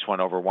get this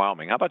one over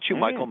Wyoming. How about you,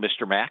 Michael,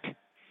 Mr. Mack?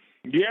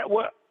 Yeah,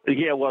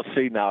 well,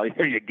 see, now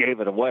here you gave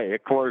it away.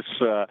 Of course,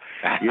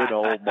 my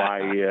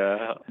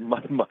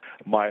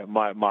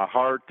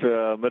heart,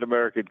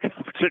 Mid-American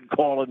been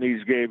calling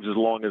these games as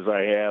long as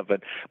I have,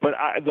 but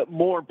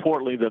more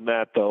importantly than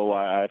that, though,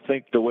 I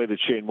think the way that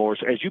Shane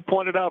Morris, as you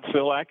pointed out,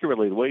 Phil,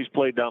 accurately, the way he's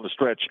played down the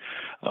stretch,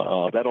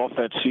 that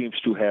offense seems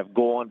to have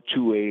gone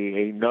to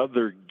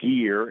another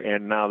gear,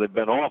 and now they've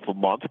been off a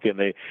month. Can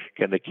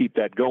they keep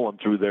that going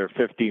through their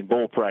 15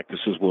 bowl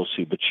practices? We'll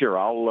see. But sure,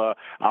 I'll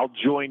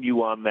join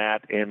you on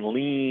that and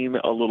lean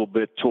a little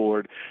bit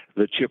toward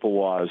the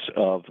Chippewas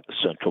of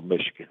Central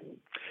Michigan.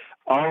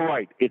 All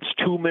right, it's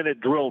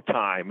 2-minute drill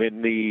time,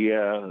 and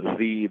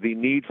the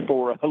need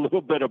for a little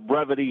bit of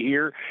brevity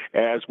here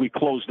as we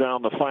close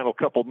down the final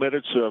couple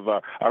minutes of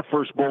our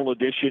first bowl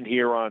edition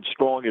here on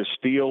Strong as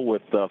Steel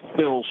with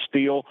Phil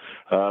Steele,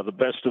 the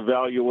best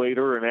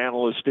evaluator and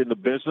analyst in the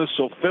business.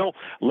 So, Phil,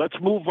 let's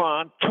move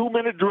on.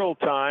 2-minute drill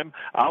time.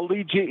 I'll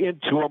lead you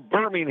into a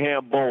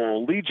Birmingham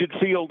Bowl, Legion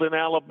Field in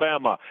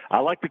Alabama. I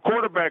like the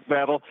quarterback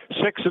battle.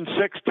 6-6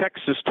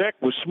 Texas Tech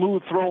with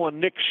smooth throwing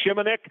Nick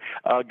Shimonek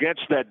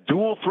against that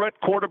dual threat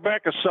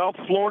quarterback of South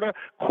Florida,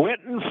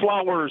 Quentin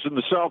Flowers in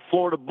the South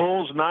Florida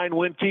Bulls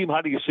 9-win team.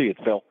 How do you see it,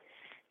 Phil?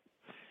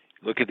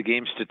 Look at the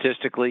game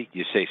statistically,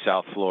 you say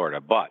South Florida,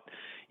 but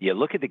you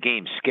look at the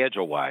game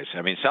schedule-wise.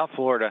 I mean, South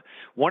Florida,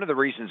 one of the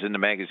reasons in the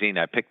magazine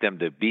I picked them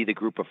to be the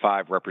Group of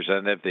Five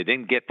representative, they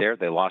didn't get there.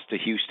 They lost to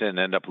Houston and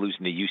ended up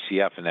losing to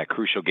UCF in that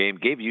crucial game.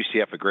 Gave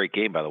UCF a great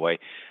game, by the way.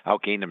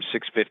 Outgained them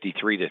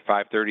 653 to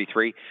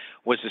 533.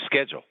 Was the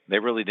schedule. They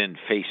really didn't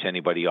face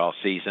anybody all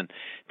season.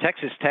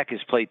 Texas Tech has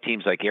played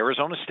teams like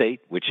Arizona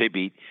State, which they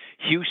beat,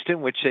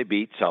 Houston, which they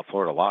beat. South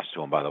Florida lost to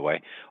them, by the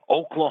way.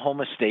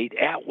 Oklahoma State,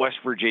 at West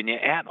Virginia,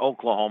 at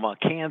Oklahoma,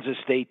 Kansas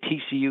State,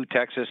 TCU,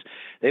 Texas.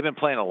 They've been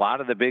playing a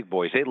lot of the big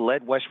boys. They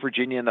led West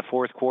Virginia in the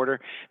fourth quarter.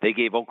 They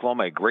gave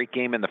Oklahoma a great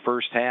game in the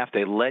first half.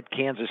 They led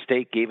Kansas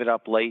State, gave it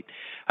up late.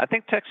 I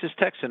think Texas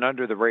Tech's an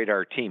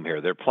under-the-radar team here.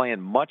 They're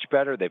playing much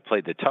better. They've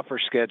played the tougher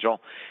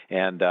schedule,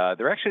 and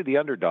they're actually the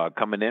underdog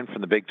coming in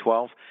from the Big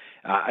 12.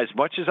 As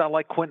much as I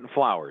like Quentin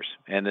Flowers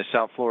and the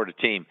South Florida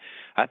team,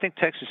 I think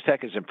Texas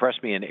Tech has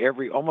impressed me in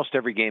almost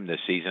every game this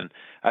season.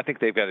 I think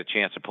they've got a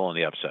chance of pulling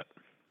the upset.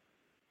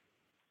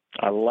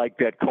 I like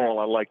that call.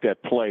 I like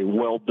that play.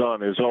 Well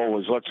done, as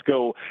always. Let's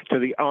go to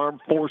the Armed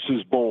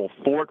Forces Bowl,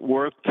 Fort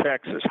Worth,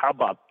 Texas. How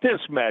about this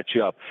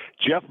matchup?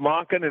 Jeff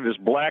Monken and his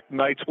Black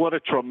Knights. What a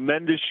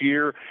tremendous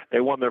year. They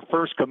won their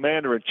first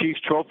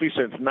Commander-in-Chief's trophy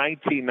since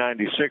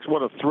 1996.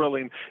 What a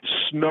thrilling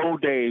snow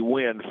day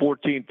win,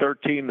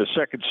 14-13, the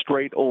second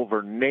straight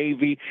over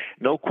Navy.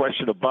 No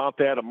question about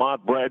that.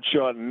 Ahmad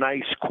Bradshaw,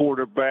 nice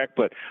quarterback.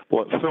 But,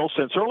 Phil,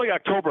 since early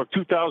October of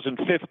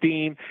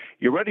 2015,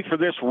 you ready for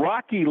this?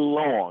 Rocky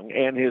Long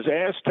and his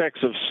Aztecs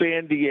of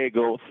San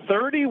Diego,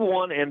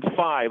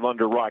 31-5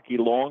 under Rocky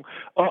Long.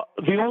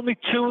 The only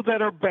two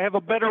that have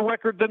a better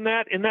record than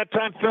that in that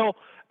time, Phil,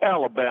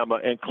 Alabama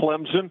and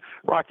Clemson.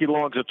 Rocky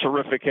Long's a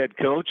terrific head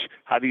coach.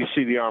 How do you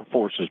see the Armed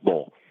Forces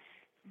Bowl?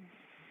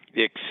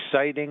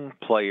 Exciting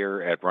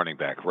player at running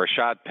back,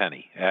 Rashad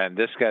Penny. And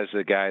this guy's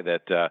the guy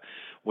that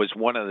was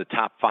one of the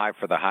top five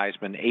for the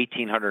Heisman,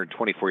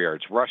 1,824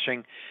 yards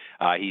rushing.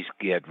 He's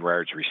got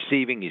yards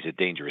receiving. He's a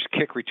dangerous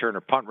kick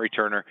returner, punt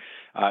returner.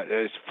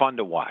 It's fun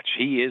to watch.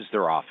 He is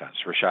their offense,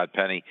 Rashad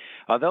Penny.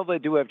 Although they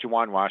do have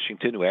Juwan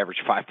Washington, who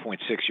averaged 5.6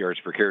 yards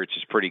per carry, which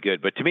is pretty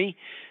good. But to me,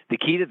 the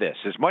key to this,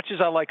 as much as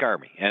I like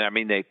Army, and I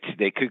mean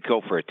they could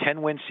go for a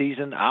 10-win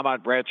season.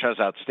 Ahmad Bradshaw's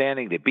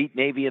outstanding. They beat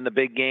Navy in the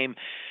big game.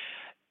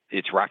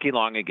 It's Rocky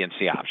Long against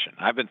the option.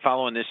 I've been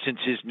following this since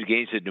his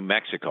games at New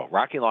Mexico.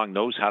 Rocky Long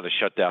knows how to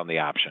shut down the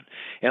option.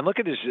 And look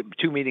at his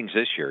 2 meetings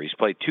this year. He's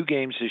played 2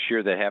 games this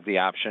year that have the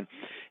option,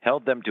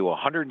 held them to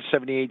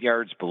 178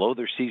 yards below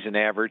their season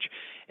average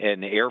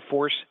in Air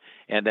Force,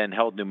 and then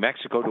held New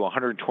Mexico to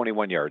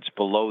 121 yards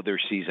below their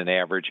season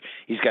average.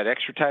 He's got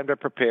extra time to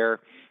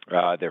prepare.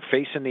 They're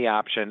facing the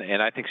option,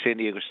 and I think San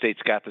Diego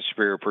State's got the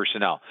superior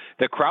personnel.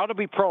 The crowd will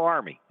be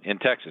pro-Army in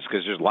Texas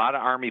because there's a lot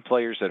of Army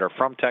players that are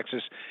from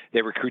Texas.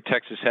 They recruit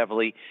Texas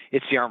heavily.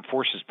 It's the Armed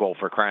Forces Bowl,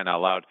 for crying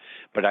out loud.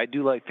 But I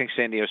do think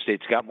San Diego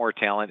State's got more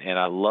talent, and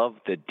I love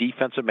the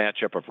defensive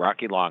matchup of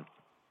Rocky Long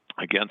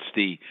against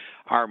the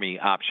Army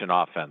option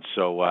offense.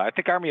 So I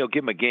think Army will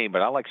give them a game,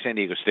 but I like San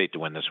Diego State to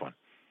win this one.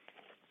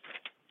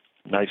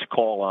 Nice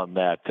call on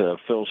that.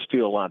 Phil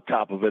Steele on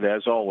top of it,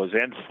 as always.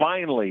 And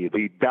finally,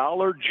 the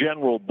Dollar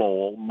General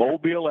Bowl,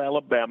 Mobile,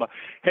 Alabama.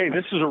 Hey,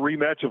 this is a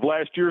rematch of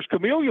last year's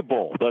Camellia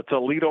Bowl. The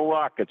Toledo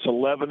Rockets,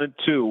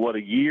 11-2. What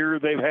a year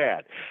they've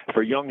had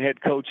for young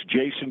head coach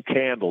Jason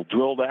Candle.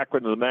 Drilled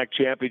Akron in the MAC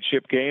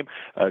championship game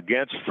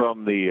against,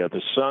 from the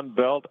Sun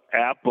Belt,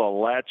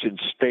 Appalachian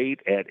State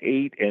at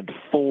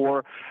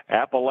 8-4.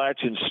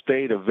 Appalachian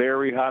State, a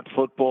very hot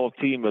football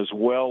team as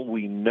well.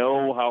 We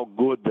know how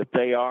good that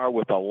they are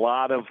with a lot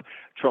of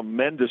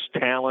tremendous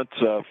talent.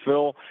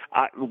 Phil,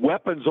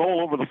 weapons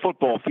all over the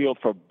football field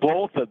for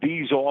both of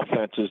these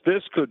offenses.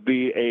 This could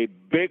be a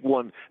big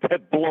one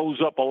that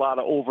blows up a lot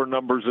of over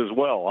numbers as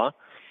well, huh?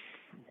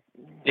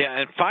 Yeah,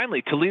 and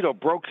finally, Toledo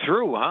broke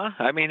through, huh?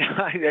 I mean,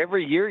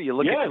 every year you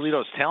look at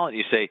Toledo's talent,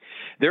 you say,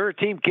 they're a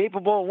team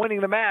capable of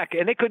winning the MAC,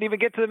 and they couldn't even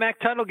get to the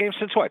MAC title game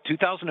since, what,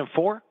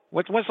 2004?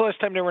 When's the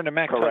last time they were in the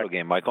MAC title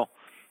game, Michael?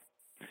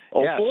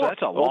 04. Yeah, so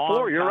that's a long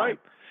 04, you're time. right.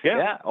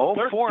 Yeah,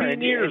 04.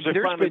 13 years they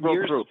finally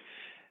broke through.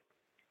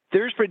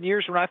 There's been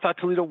years when I thought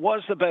Toledo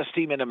was the best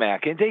team in the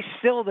MAC, and they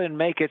still didn't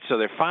make it, so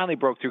they finally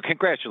broke through.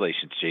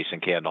 Congratulations, Jason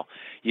Candle.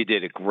 You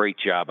did a great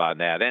job on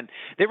that. And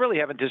they really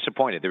haven't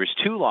disappointed. There was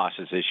 2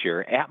 losses this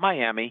year at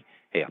Miami.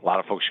 Hey, a lot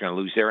of folks are going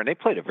to lose there, and they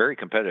played a very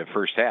competitive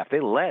first half. They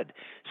led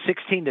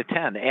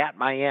 16-10 at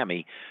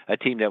Miami, a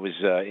team that was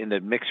in the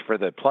mix for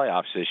the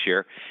playoffs this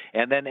year.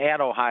 And then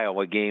at Ohio,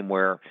 a game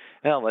where,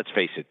 well, let's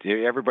face it,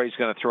 everybody's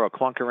going to throw a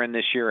clunker in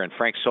this year, and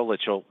Frank Solich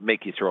will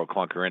make you throw a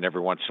clunker in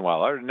every once in a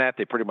while. Other than that,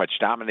 they pretty much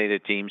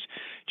dominated teams.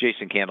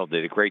 Jason Candle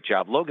did a great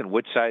job. Logan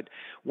Woodside,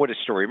 what a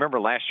story.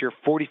 Remember last year,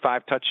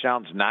 45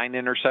 touchdowns, 9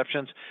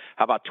 interceptions.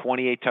 How about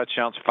 28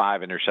 touchdowns,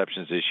 5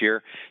 interceptions this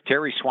year?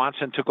 Terry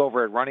Swanson took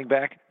over at running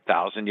back.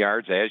 1,000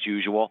 yards as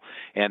usual,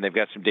 and they've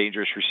got some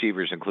dangerous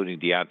receivers, including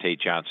Deontay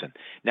Johnson.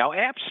 Now,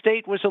 App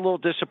State was a little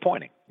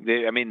disappointing.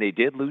 They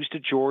did lose to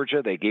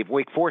Georgia. They gave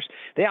Wake Forest.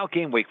 They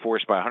outgained Wake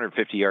Forest by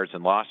 150 yards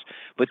and lost.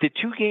 But the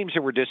 2 games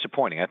that were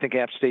disappointing, I think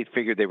App State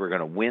figured they were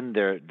going to win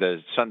the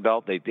Sun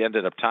Belt. They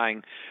ended up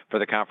tying for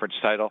the conference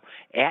title.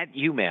 At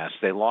UMass,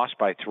 they lost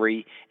by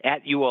 3.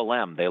 At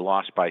ULM, they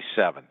lost by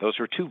 7. Those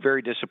were 2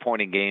 very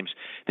disappointing games.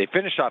 They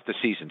finished off the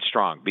season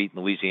strong, beating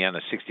Louisiana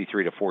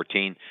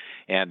 63-14.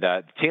 And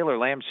Taylor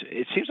Lamb's,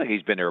 it seems like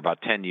he's been there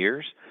about 10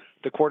 years,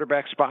 the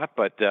quarterback spot,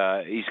 but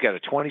he's got a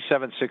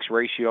 27-6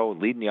 ratio,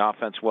 leading the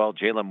offense well.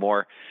 Jalen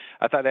Moore,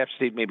 I thought App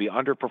State maybe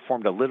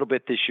underperformed a little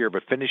bit this year,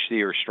 but finished the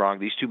year strong.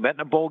 These 2 met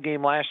in a bowl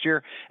game last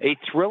year, a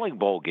thrilling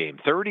bowl game,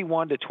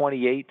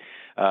 31-28,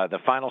 the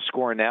final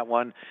score in that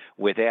one,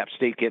 with App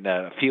State getting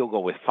a field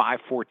goal with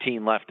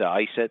 5:14 left to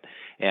ice it.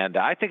 And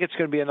I think it's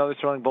going to be another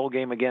thrilling bowl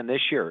game again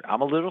this year.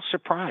 I'm a little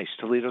surprised.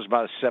 Toledo's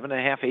about a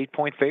 7.5,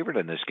 8-point favorite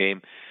in this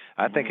game.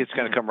 I think it's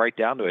going to come right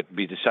down to it and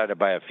be decided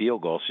by a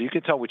field goal. So you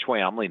can tell which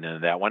way I'm leaning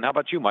in that one. How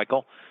about you,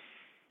 Michael?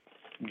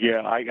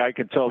 Yeah, I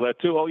can tell that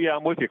too. Oh, yeah,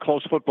 I'm with you.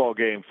 Close football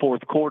game,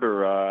 fourth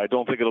quarter. I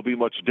don't think it'll be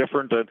much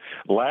different than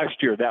last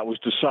year. That was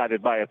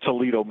decided by a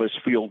Toledo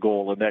missed field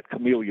goal in that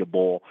Camellia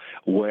Bowl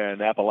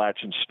when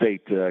Appalachian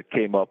State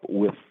came up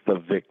with the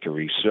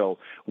victory. So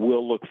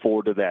we'll look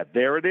forward to that.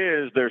 There it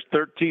is. There's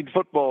 13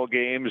 football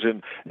games,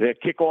 and they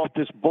kick off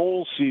this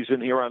bowl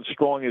season here on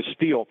Strong as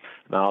Steel.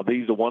 Now,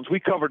 the ones we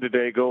covered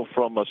today go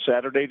from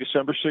Saturday,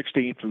 December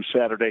 16th through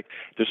Saturday,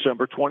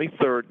 December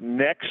 23rd.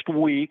 Next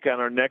week on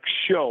our next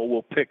show,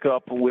 we'll pick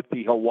up with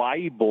the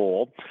Hawaii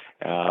Bowl.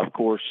 Of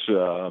course,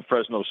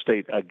 Fresno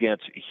State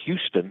against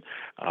Houston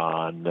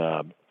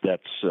on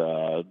that's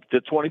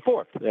the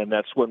 24th, and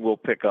that's when we'll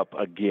pick up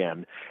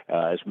again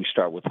as we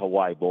start with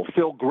Hawaii Bowl.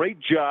 Phil, great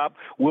job.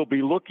 We'll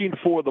be looking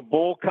for the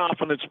Bowl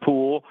Confidence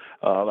Pool,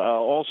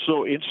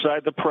 also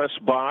inside the press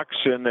box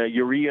and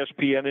your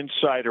ESPN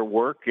Insider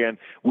work, and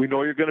we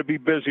know you're going to be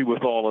busy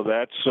with all of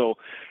that, so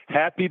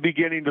happy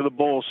beginning to the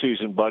bowl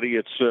season, buddy.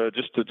 It's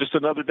just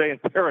another day in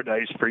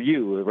paradise for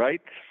you,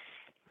 right?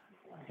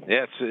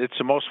 Yeah, it's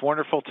the most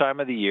wonderful time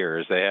of the year,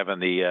 as they have in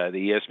the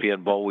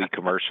ESPN Bowl Week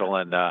commercial,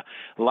 and a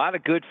lot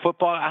of good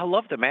football. I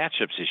love the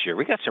matchups this year.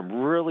 We got some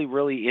really,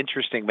 really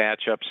interesting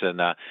matchups, and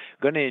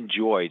going to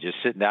enjoy just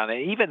sitting down.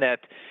 And even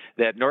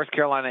that North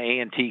Carolina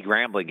A&T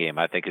Grambling game,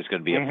 I think, is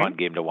going to be a fun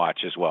game to watch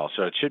as well.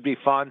 So it should be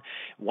fun.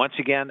 Once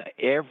again,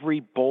 every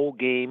bowl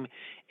game,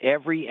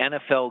 every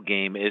NFL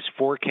game is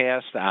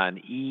forecast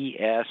on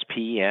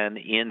ESPN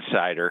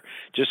Insider.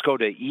 Just go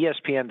to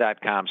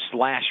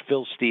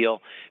ESPN.com/Phil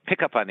Steele.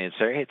 Pick up on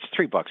Insider. It's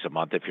 $3 a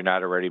month if you're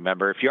not already a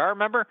member. If you are a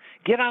member,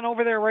 get on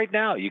over there right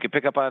now. You can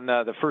pick up on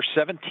the first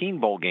 17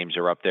 bowl games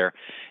are up there.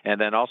 And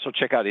then also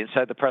check out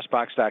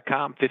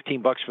InsideThePressBox.com.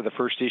 $15 for the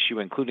first issue,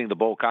 including the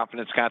Bowl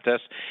Confidence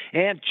Contest.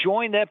 And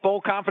join that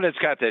Bowl Confidence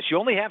Contest. You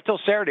only have till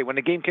Saturday when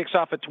the game kicks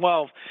off at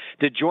 12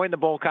 to join the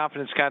Bowl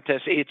Confidence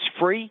Contest. It's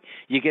free.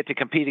 You get to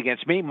compete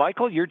against me.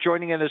 Michael, you're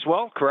joining in as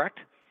well, correct?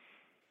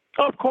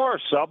 Of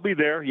course. I'll be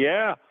there.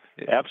 Yeah,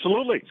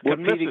 absolutely.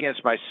 Compete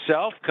against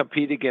myself,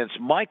 compete against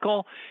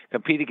Michael,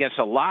 compete against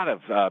a lot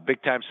of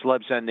big-time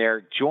celebs in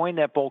there. Join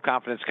that Bowl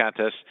Confidence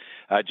Contest.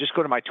 Just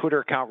go to my Twitter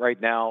account right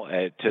now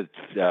to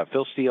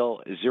Phil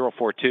Steele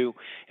 042,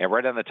 and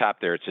right on the top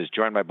there it says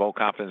Join My Bowl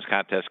Confidence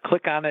Contest.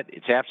 Click on it.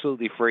 It's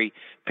absolutely free.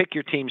 Pick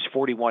your teams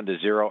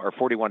 41-0 or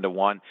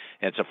 41-1, and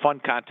it's a fun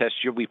contest.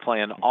 You'll be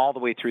playing all the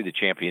way through the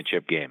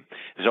championship game.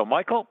 So,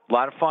 Michael, a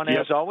lot of fun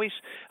as always.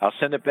 I'll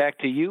send it back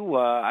to you.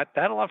 I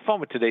had a lot of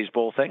fun with today's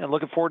bowl thing, and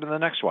looking forward to the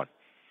next one.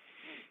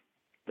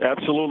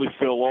 Absolutely,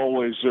 Phil.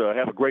 Always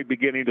have a great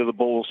beginning to the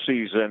bowl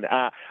season.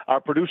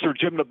 Our producer,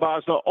 Jim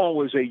Nabazna,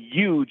 always a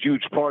huge,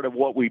 huge part of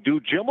what we do.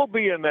 Jim will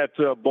be in that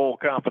bowl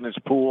confidence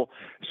pool,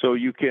 so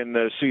you can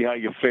see how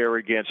you fare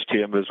against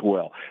him as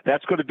well.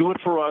 That's going to do it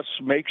for us.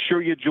 Make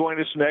sure you join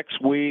us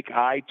next week,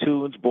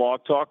 iTunes,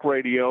 Blog Talk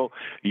Radio.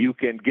 You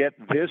can get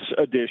this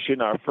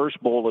edition, our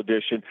first bowl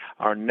edition.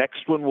 Our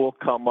next one will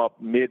come up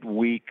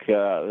midweek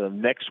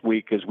next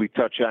week as we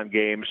touch on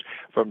games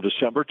from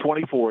December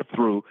 24th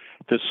through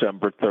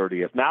December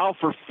 30th. Now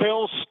for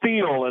Phil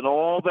Steele and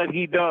all that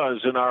he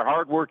does, and our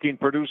hardworking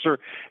producer,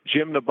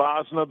 Jim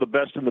Nabazna, the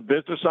best in the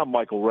business, I'm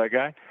Michael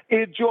Reghi.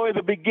 Enjoy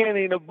the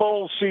beginning of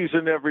bowl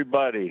season,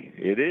 everybody.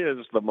 It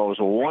is the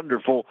most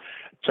wonderful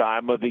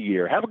time of the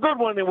year. Have a good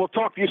one, and we'll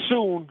talk to you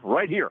soon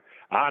right here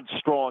on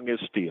Strong as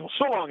Steel.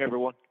 So long,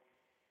 everyone.